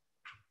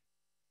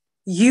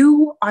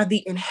 You are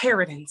the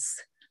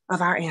inheritance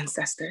of our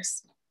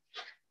ancestors.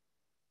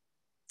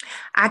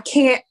 I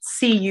can't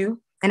see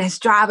you, and it's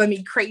driving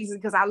me crazy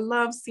because I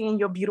love seeing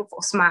your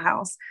beautiful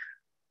smiles.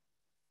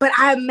 But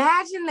I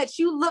imagine that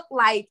you look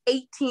like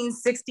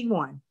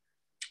 1861,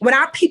 when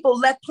our people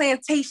left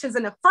plantations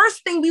and the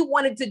first thing we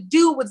wanted to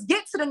do was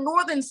get to the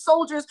Northern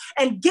soldiers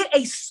and get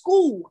a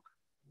school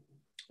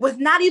with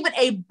not even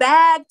a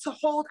bag to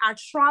hold our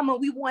trauma.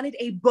 We wanted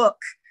a book.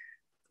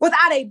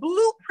 Without a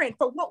blueprint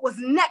for what was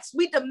next,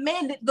 we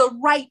demanded the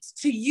right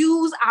to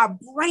use our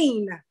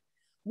brain.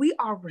 We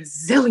are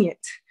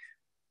resilient.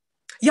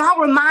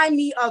 Y'all remind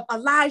me of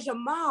Elijah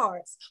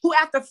Mars, who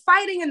after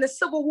fighting in the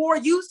Civil War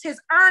used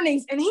his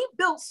earnings and he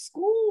built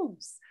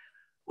schools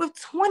with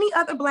 20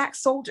 other Black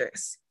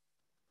soldiers.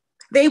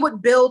 They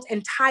would build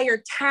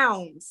entire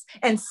towns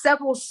and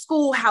several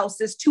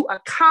schoolhouses to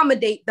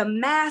accommodate the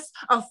mass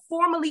of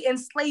formerly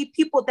enslaved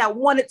people that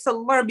wanted to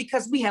learn,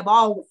 because we have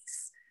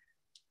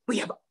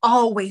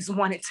always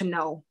wanted to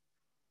know.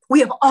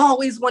 We have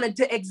always wanted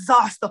to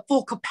exhaust the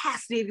full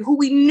capacity of who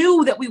we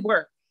knew that we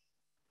were.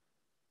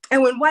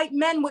 And when white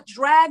men would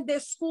drag their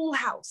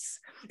schoolhouse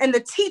and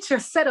the teacher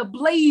set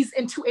ablaze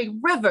into a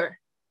river,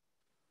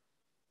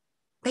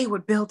 they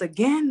would build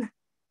again,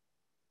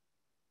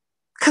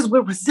 because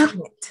we're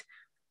resilient.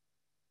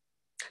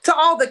 To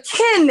all the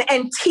kin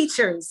and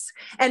teachers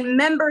and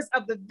members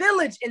of the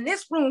village in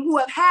this room who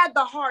have had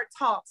the hard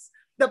talks,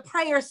 the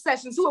prayer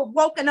sessions, who have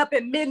woken up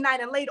at midnight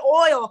and laid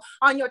oil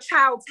on your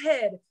child's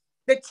head,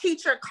 the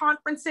teacher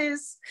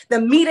conferences,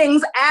 the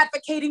meetings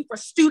advocating for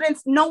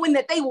students, knowing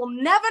that they will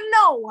never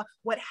know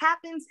what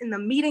happens in the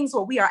meetings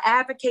where we are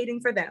advocating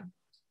for them.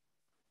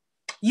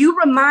 You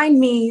remind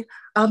me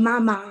of my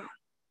mom,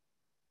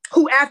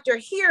 who, after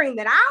hearing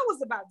that I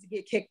was about to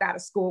get kicked out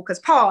of school, because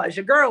pause,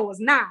 your girl was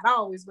not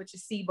always what you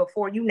see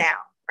before you now,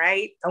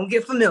 right? Don't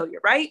get familiar,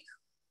 right?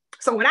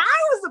 So when I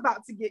was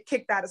about to get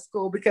kicked out of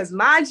school because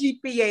my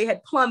GPA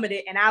had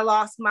plummeted and I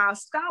lost my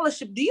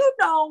scholarship, do you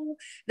know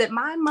that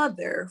my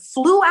mother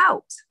flew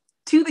out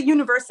to the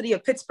University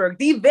of Pittsburgh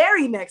the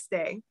very next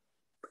day,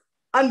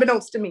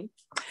 unbeknownst to me?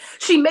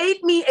 She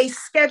made me a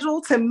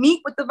schedule to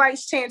meet with the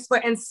vice chancellor,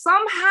 and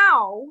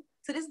somehow,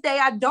 to this day,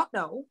 I don't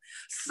know,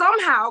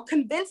 somehow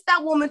convinced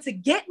that woman to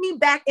get me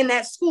back in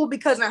that school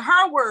because, in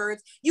her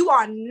words, you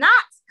are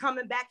not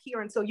coming back here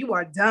until you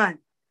are done.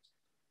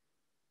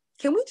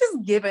 Can we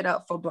just give it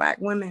up for Black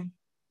women?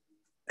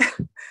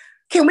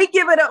 Can we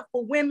give it up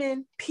for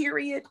women,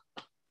 period?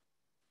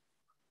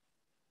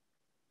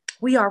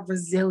 We are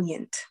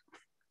resilient.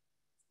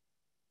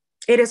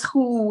 It is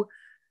who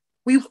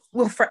we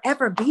will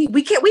forever be.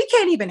 We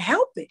can't even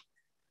help it.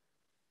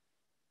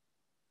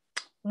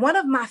 One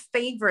of my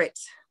favorite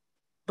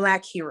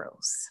Black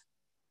heroes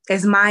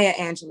is Maya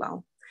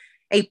Angelou,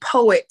 a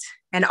poet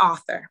and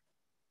author.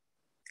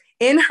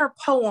 In her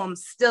poem,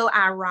 Still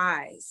I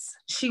Rise,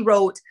 she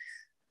wrote,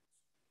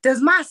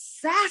 "Does my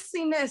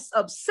sassiness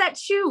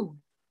upset you?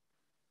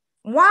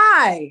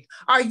 Why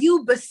are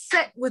you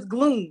beset with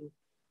gloom?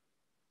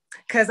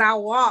 Because I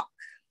walk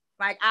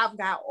like I've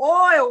got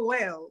oil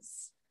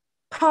wells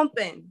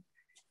pumping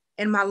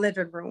in my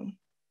living room."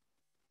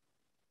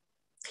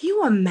 Can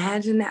you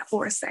imagine that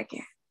for a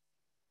second?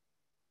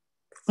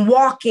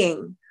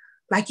 Walking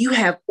like you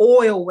have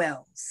oil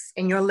wells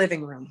in your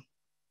living room.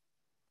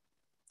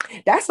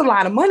 That's a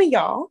lot of money,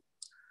 y'all.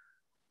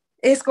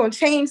 It's going to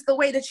change the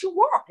way that you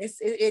walk.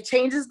 It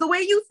changes the way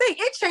you think.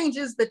 It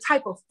changes the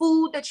type of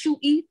food that you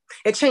eat.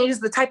 It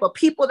changes the type of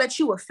people that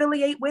you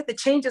affiliate with. It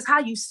changes how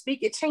you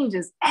speak. It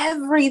changes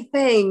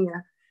everything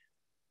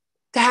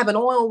to have an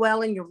oil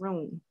well in your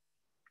room.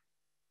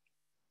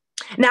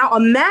 Now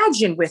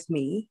imagine with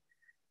me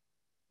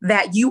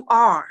that you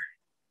are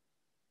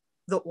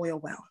the oil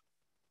well.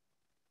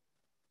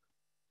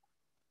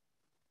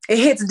 It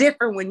hits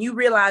different when you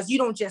realize you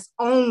don't just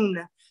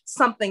own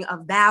something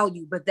of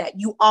value, but that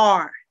you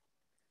are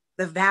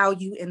the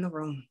value in the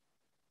room.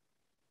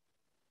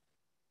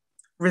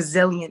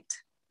 Resilient,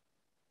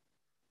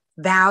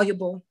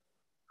 valuable,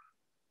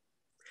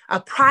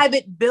 a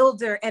private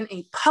builder and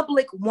a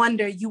public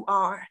wonder you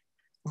are.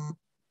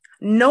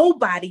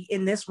 Nobody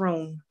in this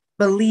room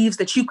believes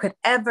that you could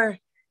ever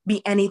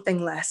be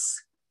anything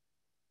less.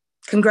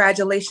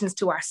 Congratulations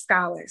to our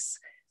scholars.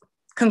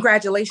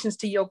 Congratulations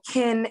to your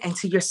kin and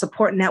to your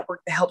support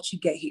network that helped you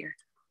get here.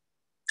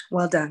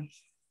 Well done.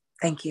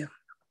 Thank you.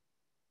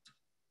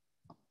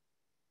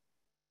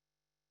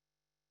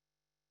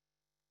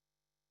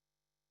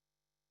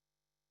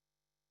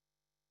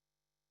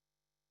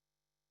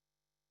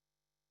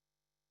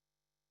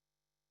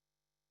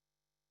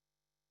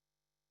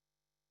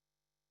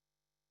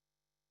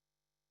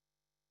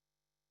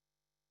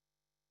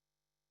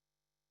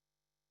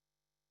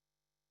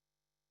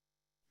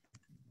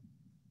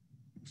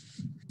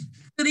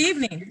 Good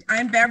evening.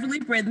 I'm Beverly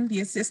Britton,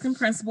 the assistant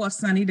principal of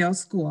Sunnydale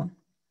School.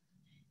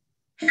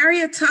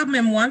 Harriet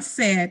Tubman once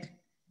said,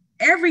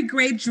 "Every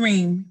great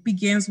dream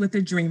begins with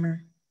a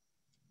dreamer."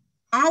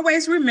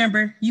 Always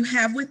remember you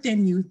have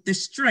within you the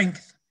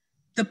strength,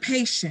 the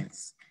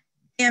patience,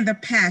 and the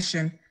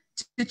passion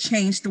to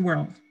change the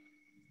world.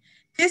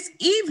 This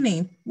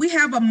evening, we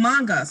have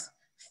among us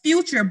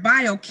future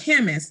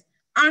biochemists,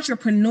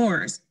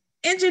 entrepreneurs,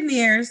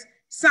 engineers,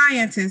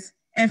 scientists,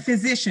 and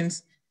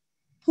physicians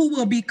who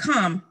will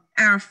become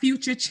our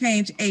future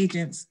change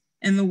agents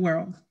in the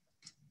world.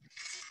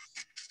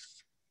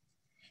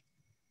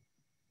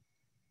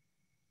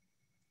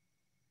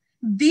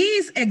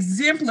 These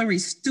exemplary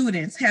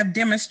students have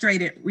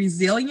demonstrated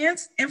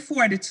resilience and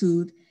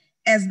fortitude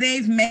as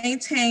they've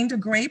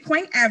maintained grade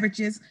point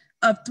averages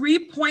of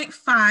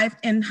 3.5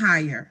 and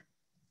higher.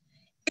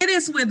 It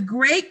is with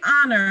great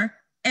honor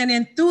and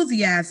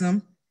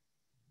enthusiasm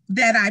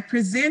that I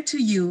present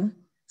to you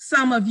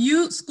some of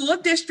you School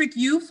District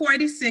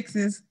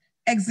U-46's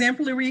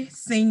exemplary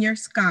senior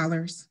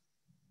scholars.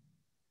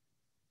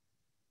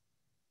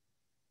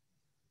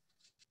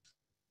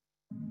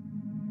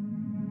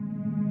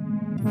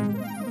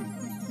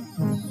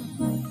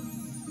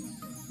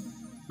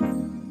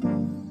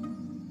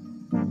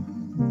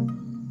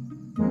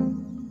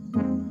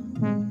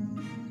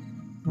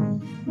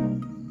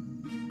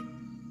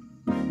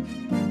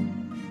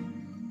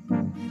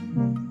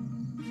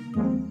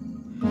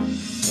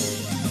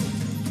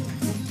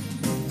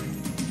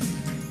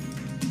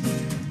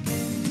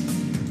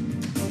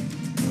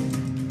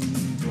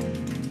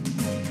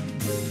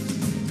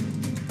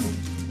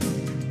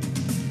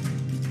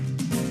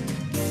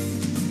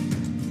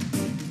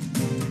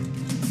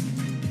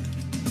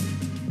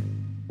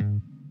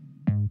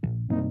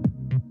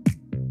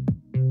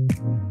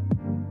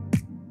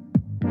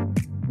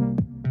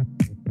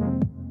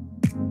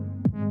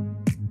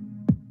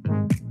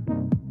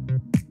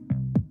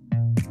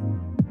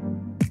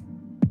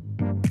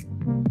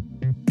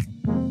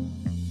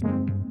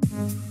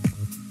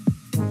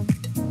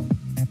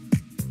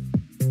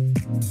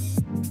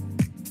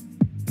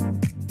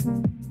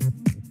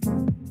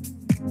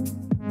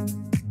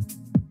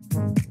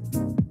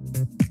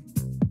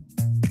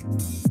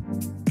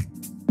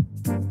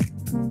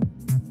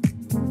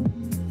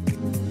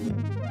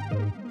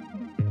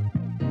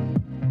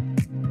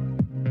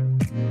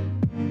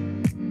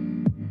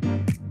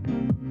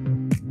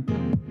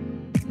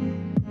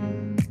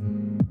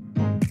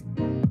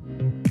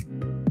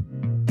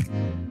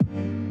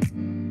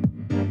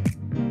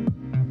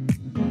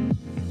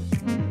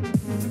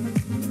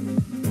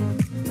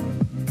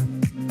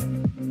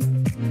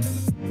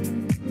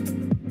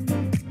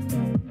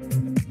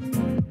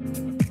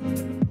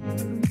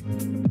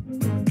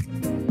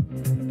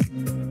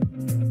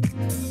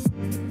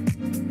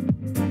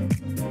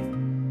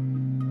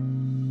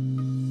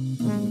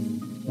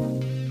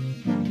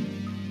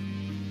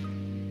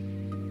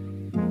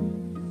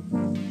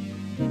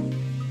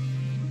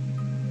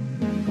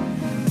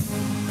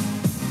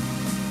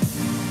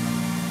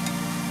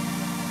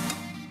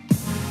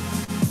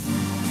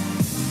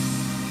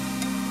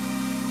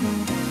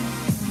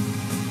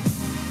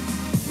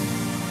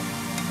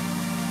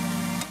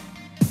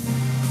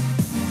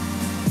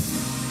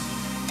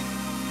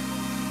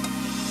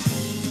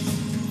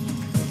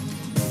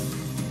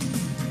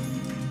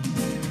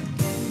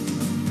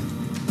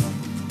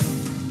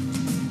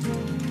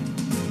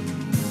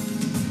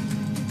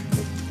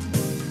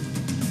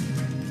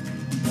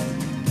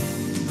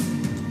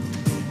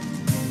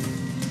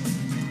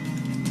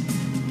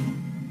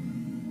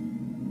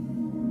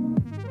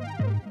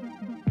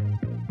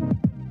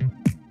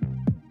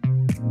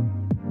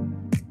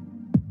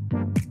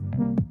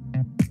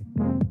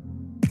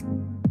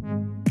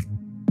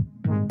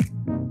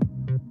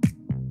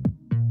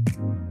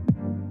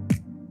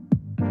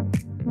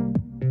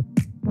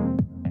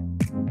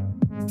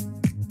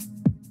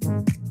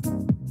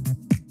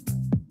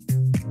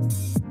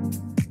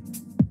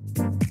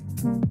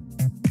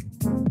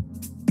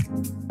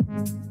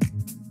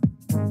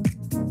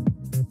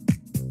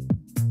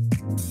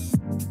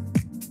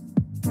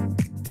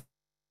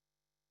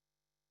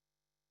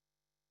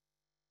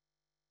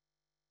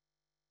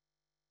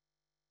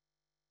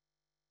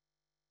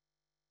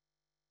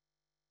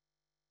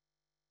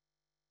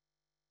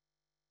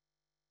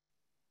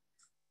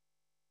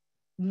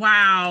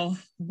 Wow.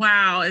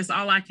 Wow is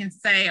all I can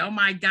say. Oh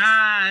my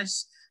gosh.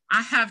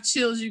 I have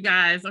chills, you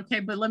guys. Okay,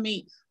 but let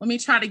me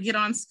try to get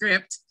on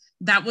script.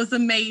 That was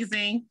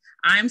amazing.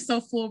 I'm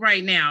so full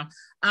right now.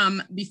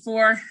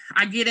 Before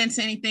I get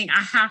into anything,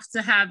 I have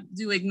to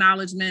do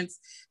acknowledgements.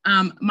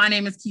 My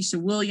name is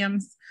Keisha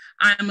Williams.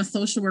 I'm a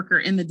social worker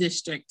in the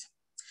district.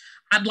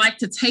 I'd like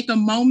to take a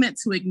moment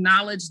to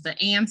acknowledge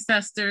the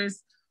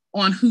ancestors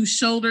on whose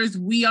shoulders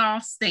we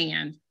all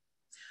stand.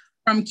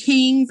 From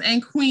kings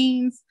and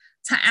queens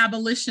to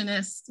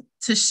abolitionists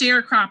to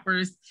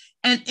sharecroppers,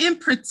 and in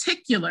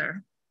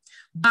particular,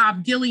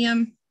 Bob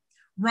Gilliam,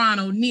 Ron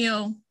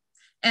O'Neill,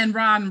 and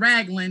Ron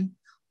Ragland,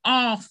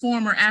 all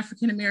former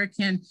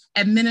African-American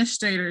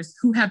administrators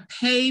who have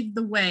paved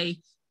the way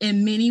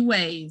in many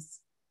ways.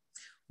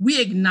 We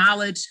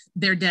acknowledge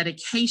their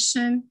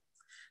dedication,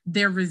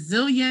 their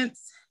resilience,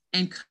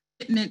 and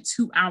commitment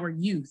to our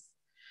youth.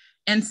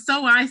 And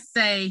so I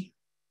say,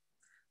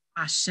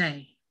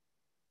 Ashe.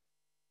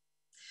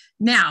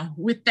 Now,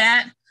 with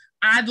that,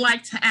 I'd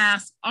like to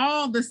ask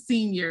all the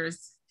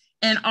seniors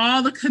and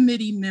all the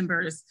committee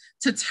members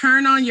to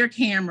turn on your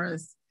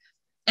cameras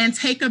and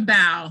take a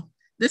bow.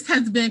 This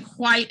has been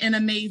quite an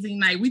amazing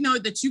night. We know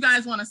that you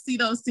guys want to see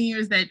those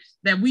seniors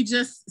that we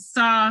just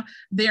saw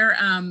their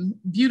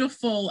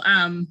beautiful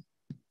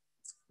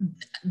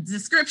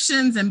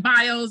descriptions and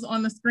bios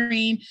on the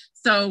screen.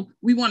 So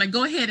we want to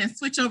go ahead and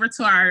switch over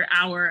to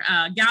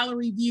our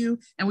gallery view,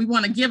 and we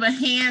want to give a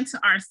hand to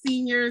our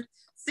seniors.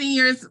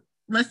 Seniors,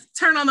 let's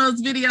turn on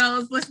those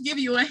videos. Let's give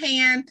you a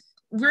hand.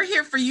 We're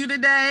here for you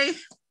today.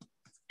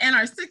 And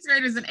our 6th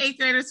graders and 8th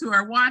graders who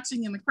are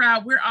watching in the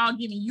crowd, we're all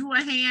giving you a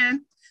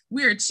hand.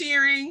 We were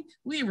cheering,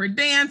 we were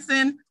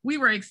dancing, we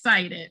were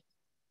excited.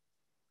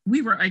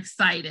 We were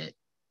excited.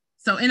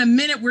 So in a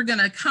minute, we're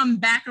gonna come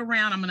back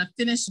around. I'm gonna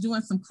finish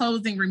doing some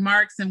closing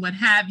remarks and what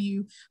have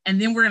you.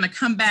 And then we're gonna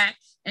come back,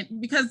 and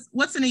because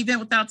what's an event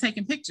without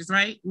taking pictures,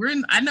 right?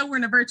 I know we're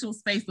in a virtual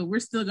space, but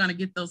we're still gonna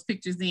get those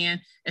pictures in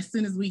as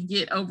soon as we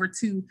get over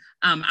to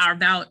our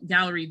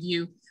gallery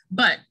view.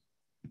 But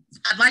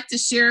I'd like to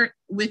share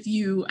with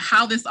you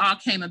how this all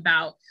came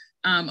about.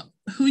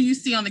 Who you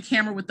see on the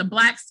camera with the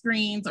black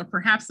screens or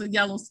perhaps a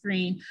yellow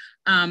screen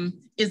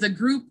is a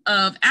group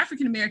of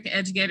African-American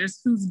educators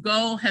whose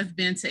goal has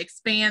been to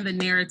expand the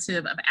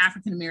narrative of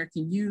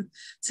African-American youth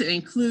to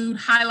include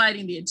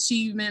highlighting the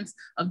achievements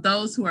of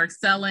those who are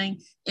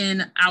excelling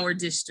in our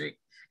district.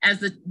 As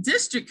the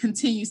district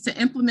continues to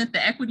implement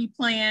the equity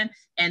plan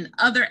and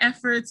other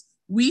efforts,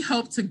 we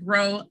hope to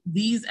grow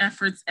these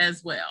efforts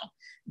as well.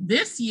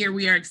 This year,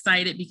 we are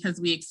excited because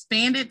we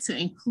expanded to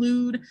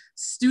include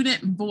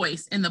student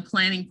voice in the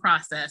planning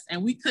process,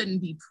 and we couldn't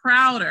be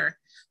prouder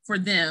for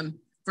them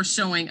for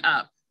showing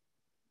up.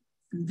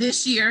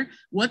 This year,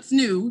 what's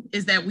new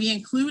is that we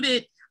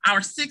included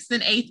our 6th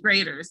and 8th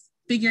graders,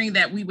 figuring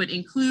that we would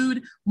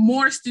include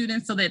more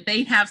students so that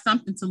they'd have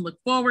something to look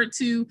forward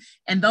to,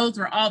 and those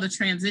were all the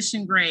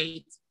transition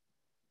grades.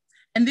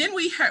 And then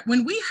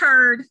when we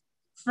heard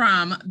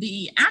from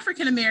the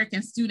African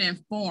American Student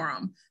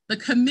Forum, the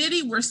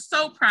committee were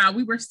so proud.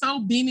 We were so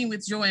beaming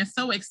with joy and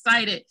so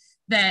excited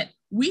that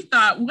we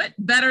thought, what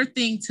better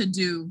thing to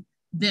do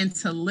than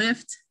to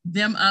lift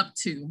them up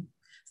too?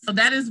 So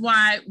that is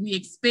why we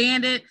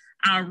expanded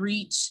our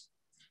reach,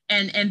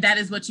 and that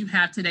is what you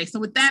have today. So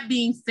with that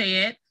being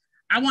said,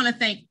 I want to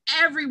thank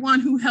everyone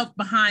who helped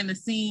behind the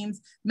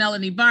scenes: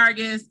 Melanie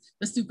Vargas,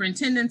 the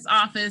superintendent's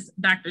office,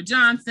 Dr.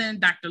 Johnson,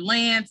 Dr.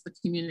 Lance, the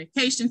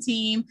communication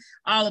team,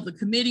 all of the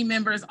committee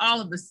members,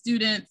 all of the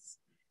students.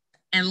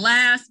 And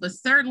last, but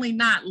certainly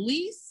not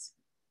least,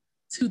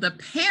 to the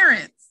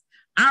parents.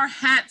 Our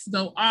hats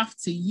go off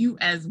to you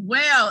as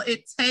well.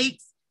 It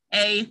takes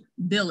a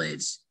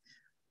village.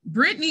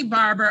 Brittany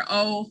Barber,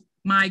 oh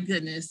my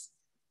goodness.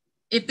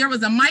 If there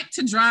was a mic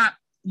to drop,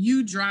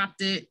 you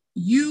dropped it.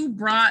 You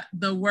brought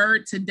the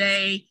word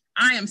today.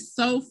 I am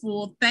so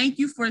full. Thank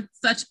you for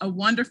such a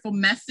wonderful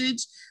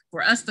message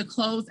for us to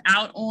close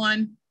out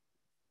on.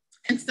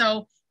 And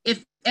so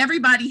if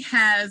everybody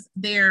has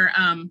their,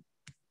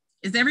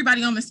 is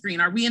everybody on the screen?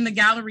 Are we in the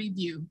gallery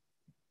view?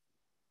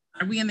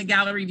 Are we in the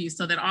gallery view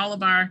so that all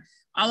of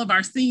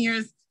our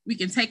seniors, we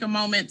can take a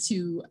moment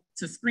to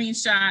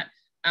screenshot.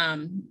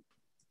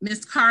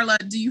 Ms. Carla,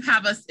 do you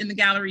have us in the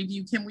gallery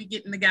view? Can we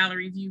get in the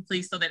gallery view,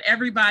 please, so that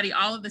everybody,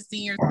 all of the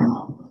seniors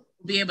will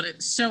be able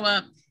to show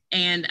up,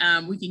 and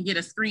we can get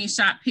a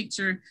screenshot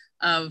picture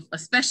of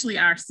especially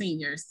our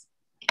seniors.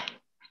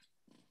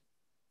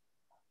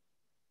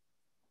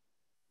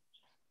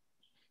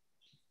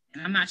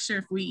 And I'm not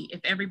sure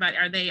if everybody,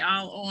 are they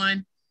all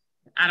on?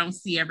 I don't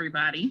see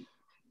everybody.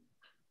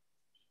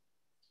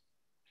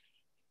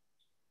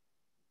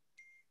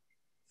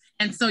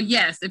 And so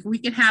yes, if we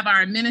could have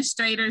our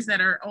administrators that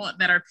are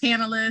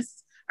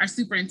panelists, our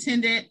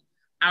superintendent,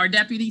 our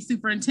deputy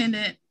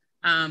superintendent,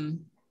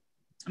 I'm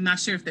not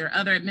sure if there are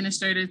other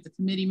administrators, the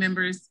committee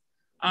members,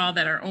 all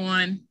that are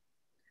on.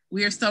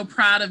 We are so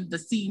proud of the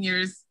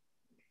seniors.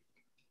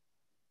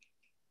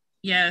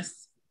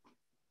 Yes.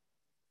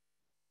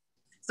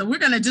 So we're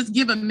gonna just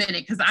give a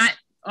minute, because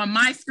on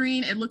my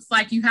screen, it looks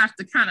like you have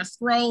to kind of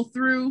scroll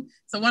through.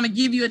 So I want to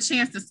give you a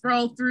chance to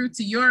scroll through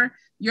to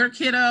your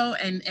kiddo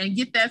and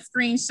get that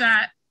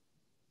screenshot.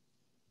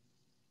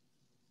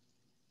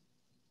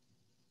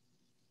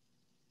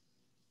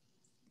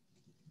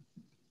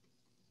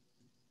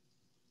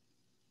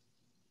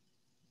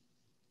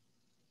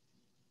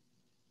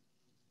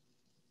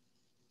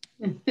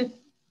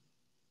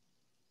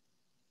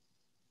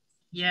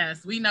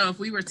 Yes, we know if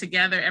we were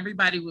together,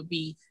 everybody would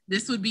be,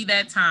 this would be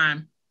that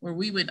time where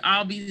we would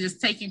all be just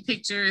taking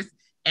pictures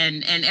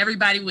and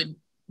everybody would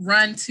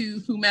run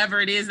to whomever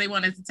it is they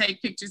wanted to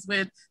take pictures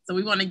with. So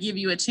we want to give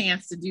you a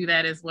chance to do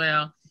that as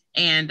well.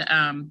 And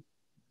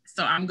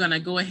so I'm going to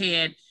go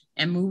ahead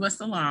and move us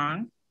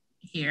along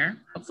here.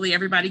 Hopefully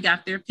everybody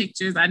got their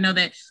pictures. I know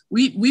that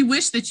we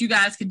wish that you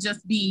guys could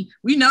just be,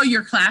 we know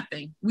you're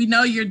clapping. We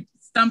know you're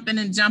stumping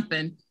and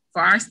jumping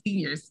for our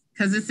seniors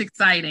because it's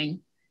exciting.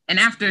 And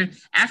after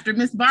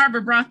Miss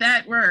Barber brought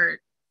that word,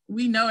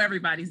 we know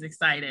everybody's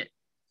excited.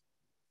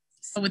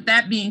 So with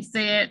that being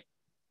said,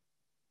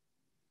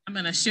 I'm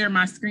going to share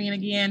my screen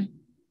again.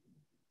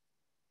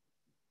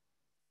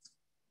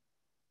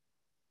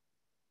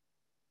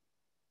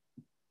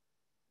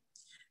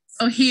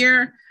 So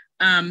here,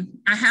 I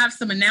have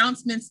some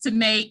announcements to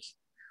make.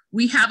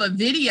 We have a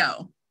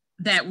video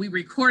that we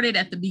recorded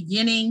at the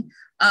beginning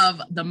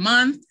of the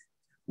month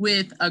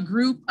with a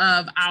group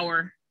of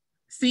our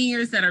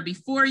seniors that are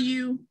before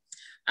you.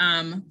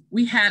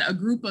 We had a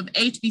group of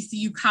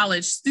HBCU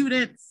college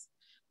students.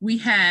 We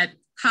had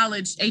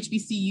college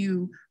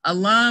HBCU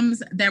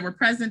alums that were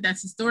present,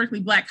 that's historically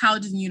Black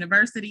colleges and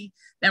university,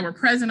 that were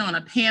present on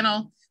a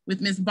panel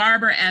with Ms.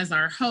 Barber as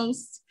our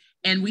host.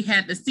 And we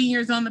had the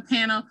seniors on the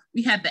panel.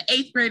 We had the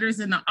 8th graders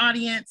in the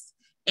audience,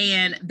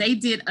 and they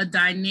did a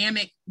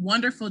dynamic,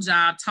 wonderful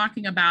job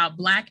talking about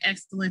Black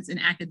excellence in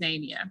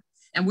academia.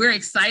 And we're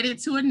excited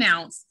to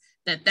announce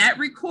that that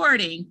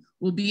recording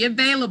will be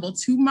available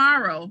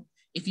tomorrow.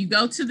 If you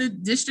go to the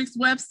district's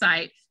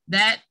website,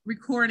 that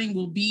recording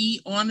will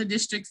be on the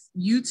district's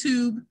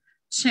YouTube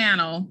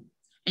channel,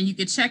 and you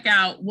can check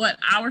out what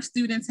our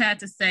students had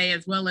to say,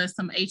 as well as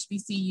some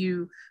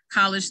HBCU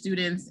college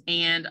students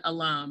and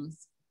alums.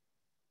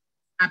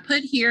 I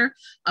put here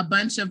a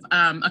bunch of,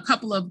 a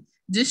couple of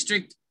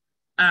district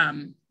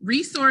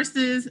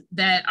resources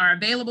that are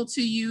available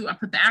to you. I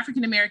put the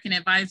African American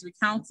Advisory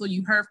Council.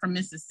 You heard from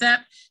Mrs.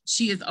 Sepp.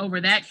 She is over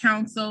that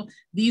council.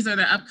 These are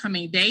the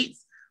upcoming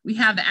dates. We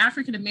have the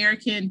African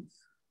American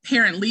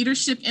Parent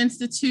Leadership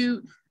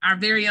Institute. Our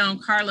very own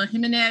Carla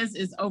Jimenez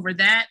is over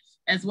that,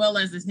 as well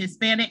as the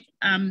Hispanic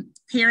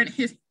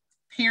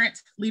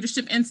Parent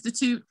Leadership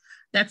Institute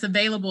that's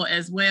available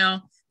as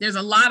well. There's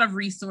a lot of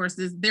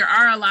resources. There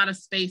are a lot of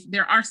space.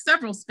 There are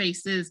several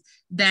spaces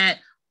that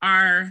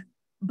are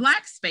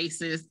Black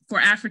spaces for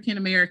African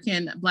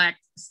American Black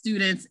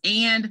students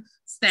and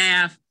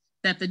staff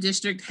that the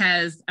district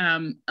has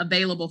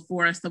available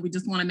for us. So we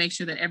just want to make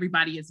sure that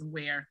everybody is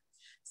aware.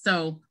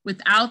 So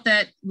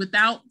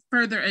without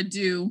further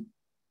ado,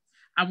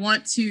 I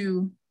want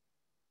to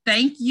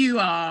thank you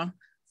all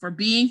for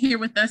being here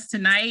with us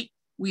tonight.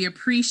 We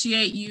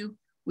appreciate you.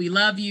 We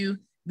love you.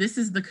 This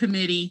is the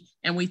committee,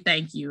 and we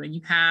thank you, and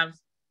you have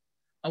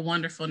a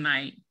wonderful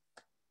night.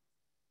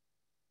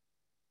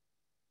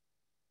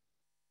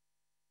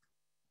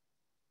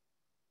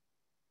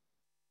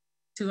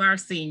 To our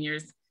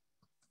seniors,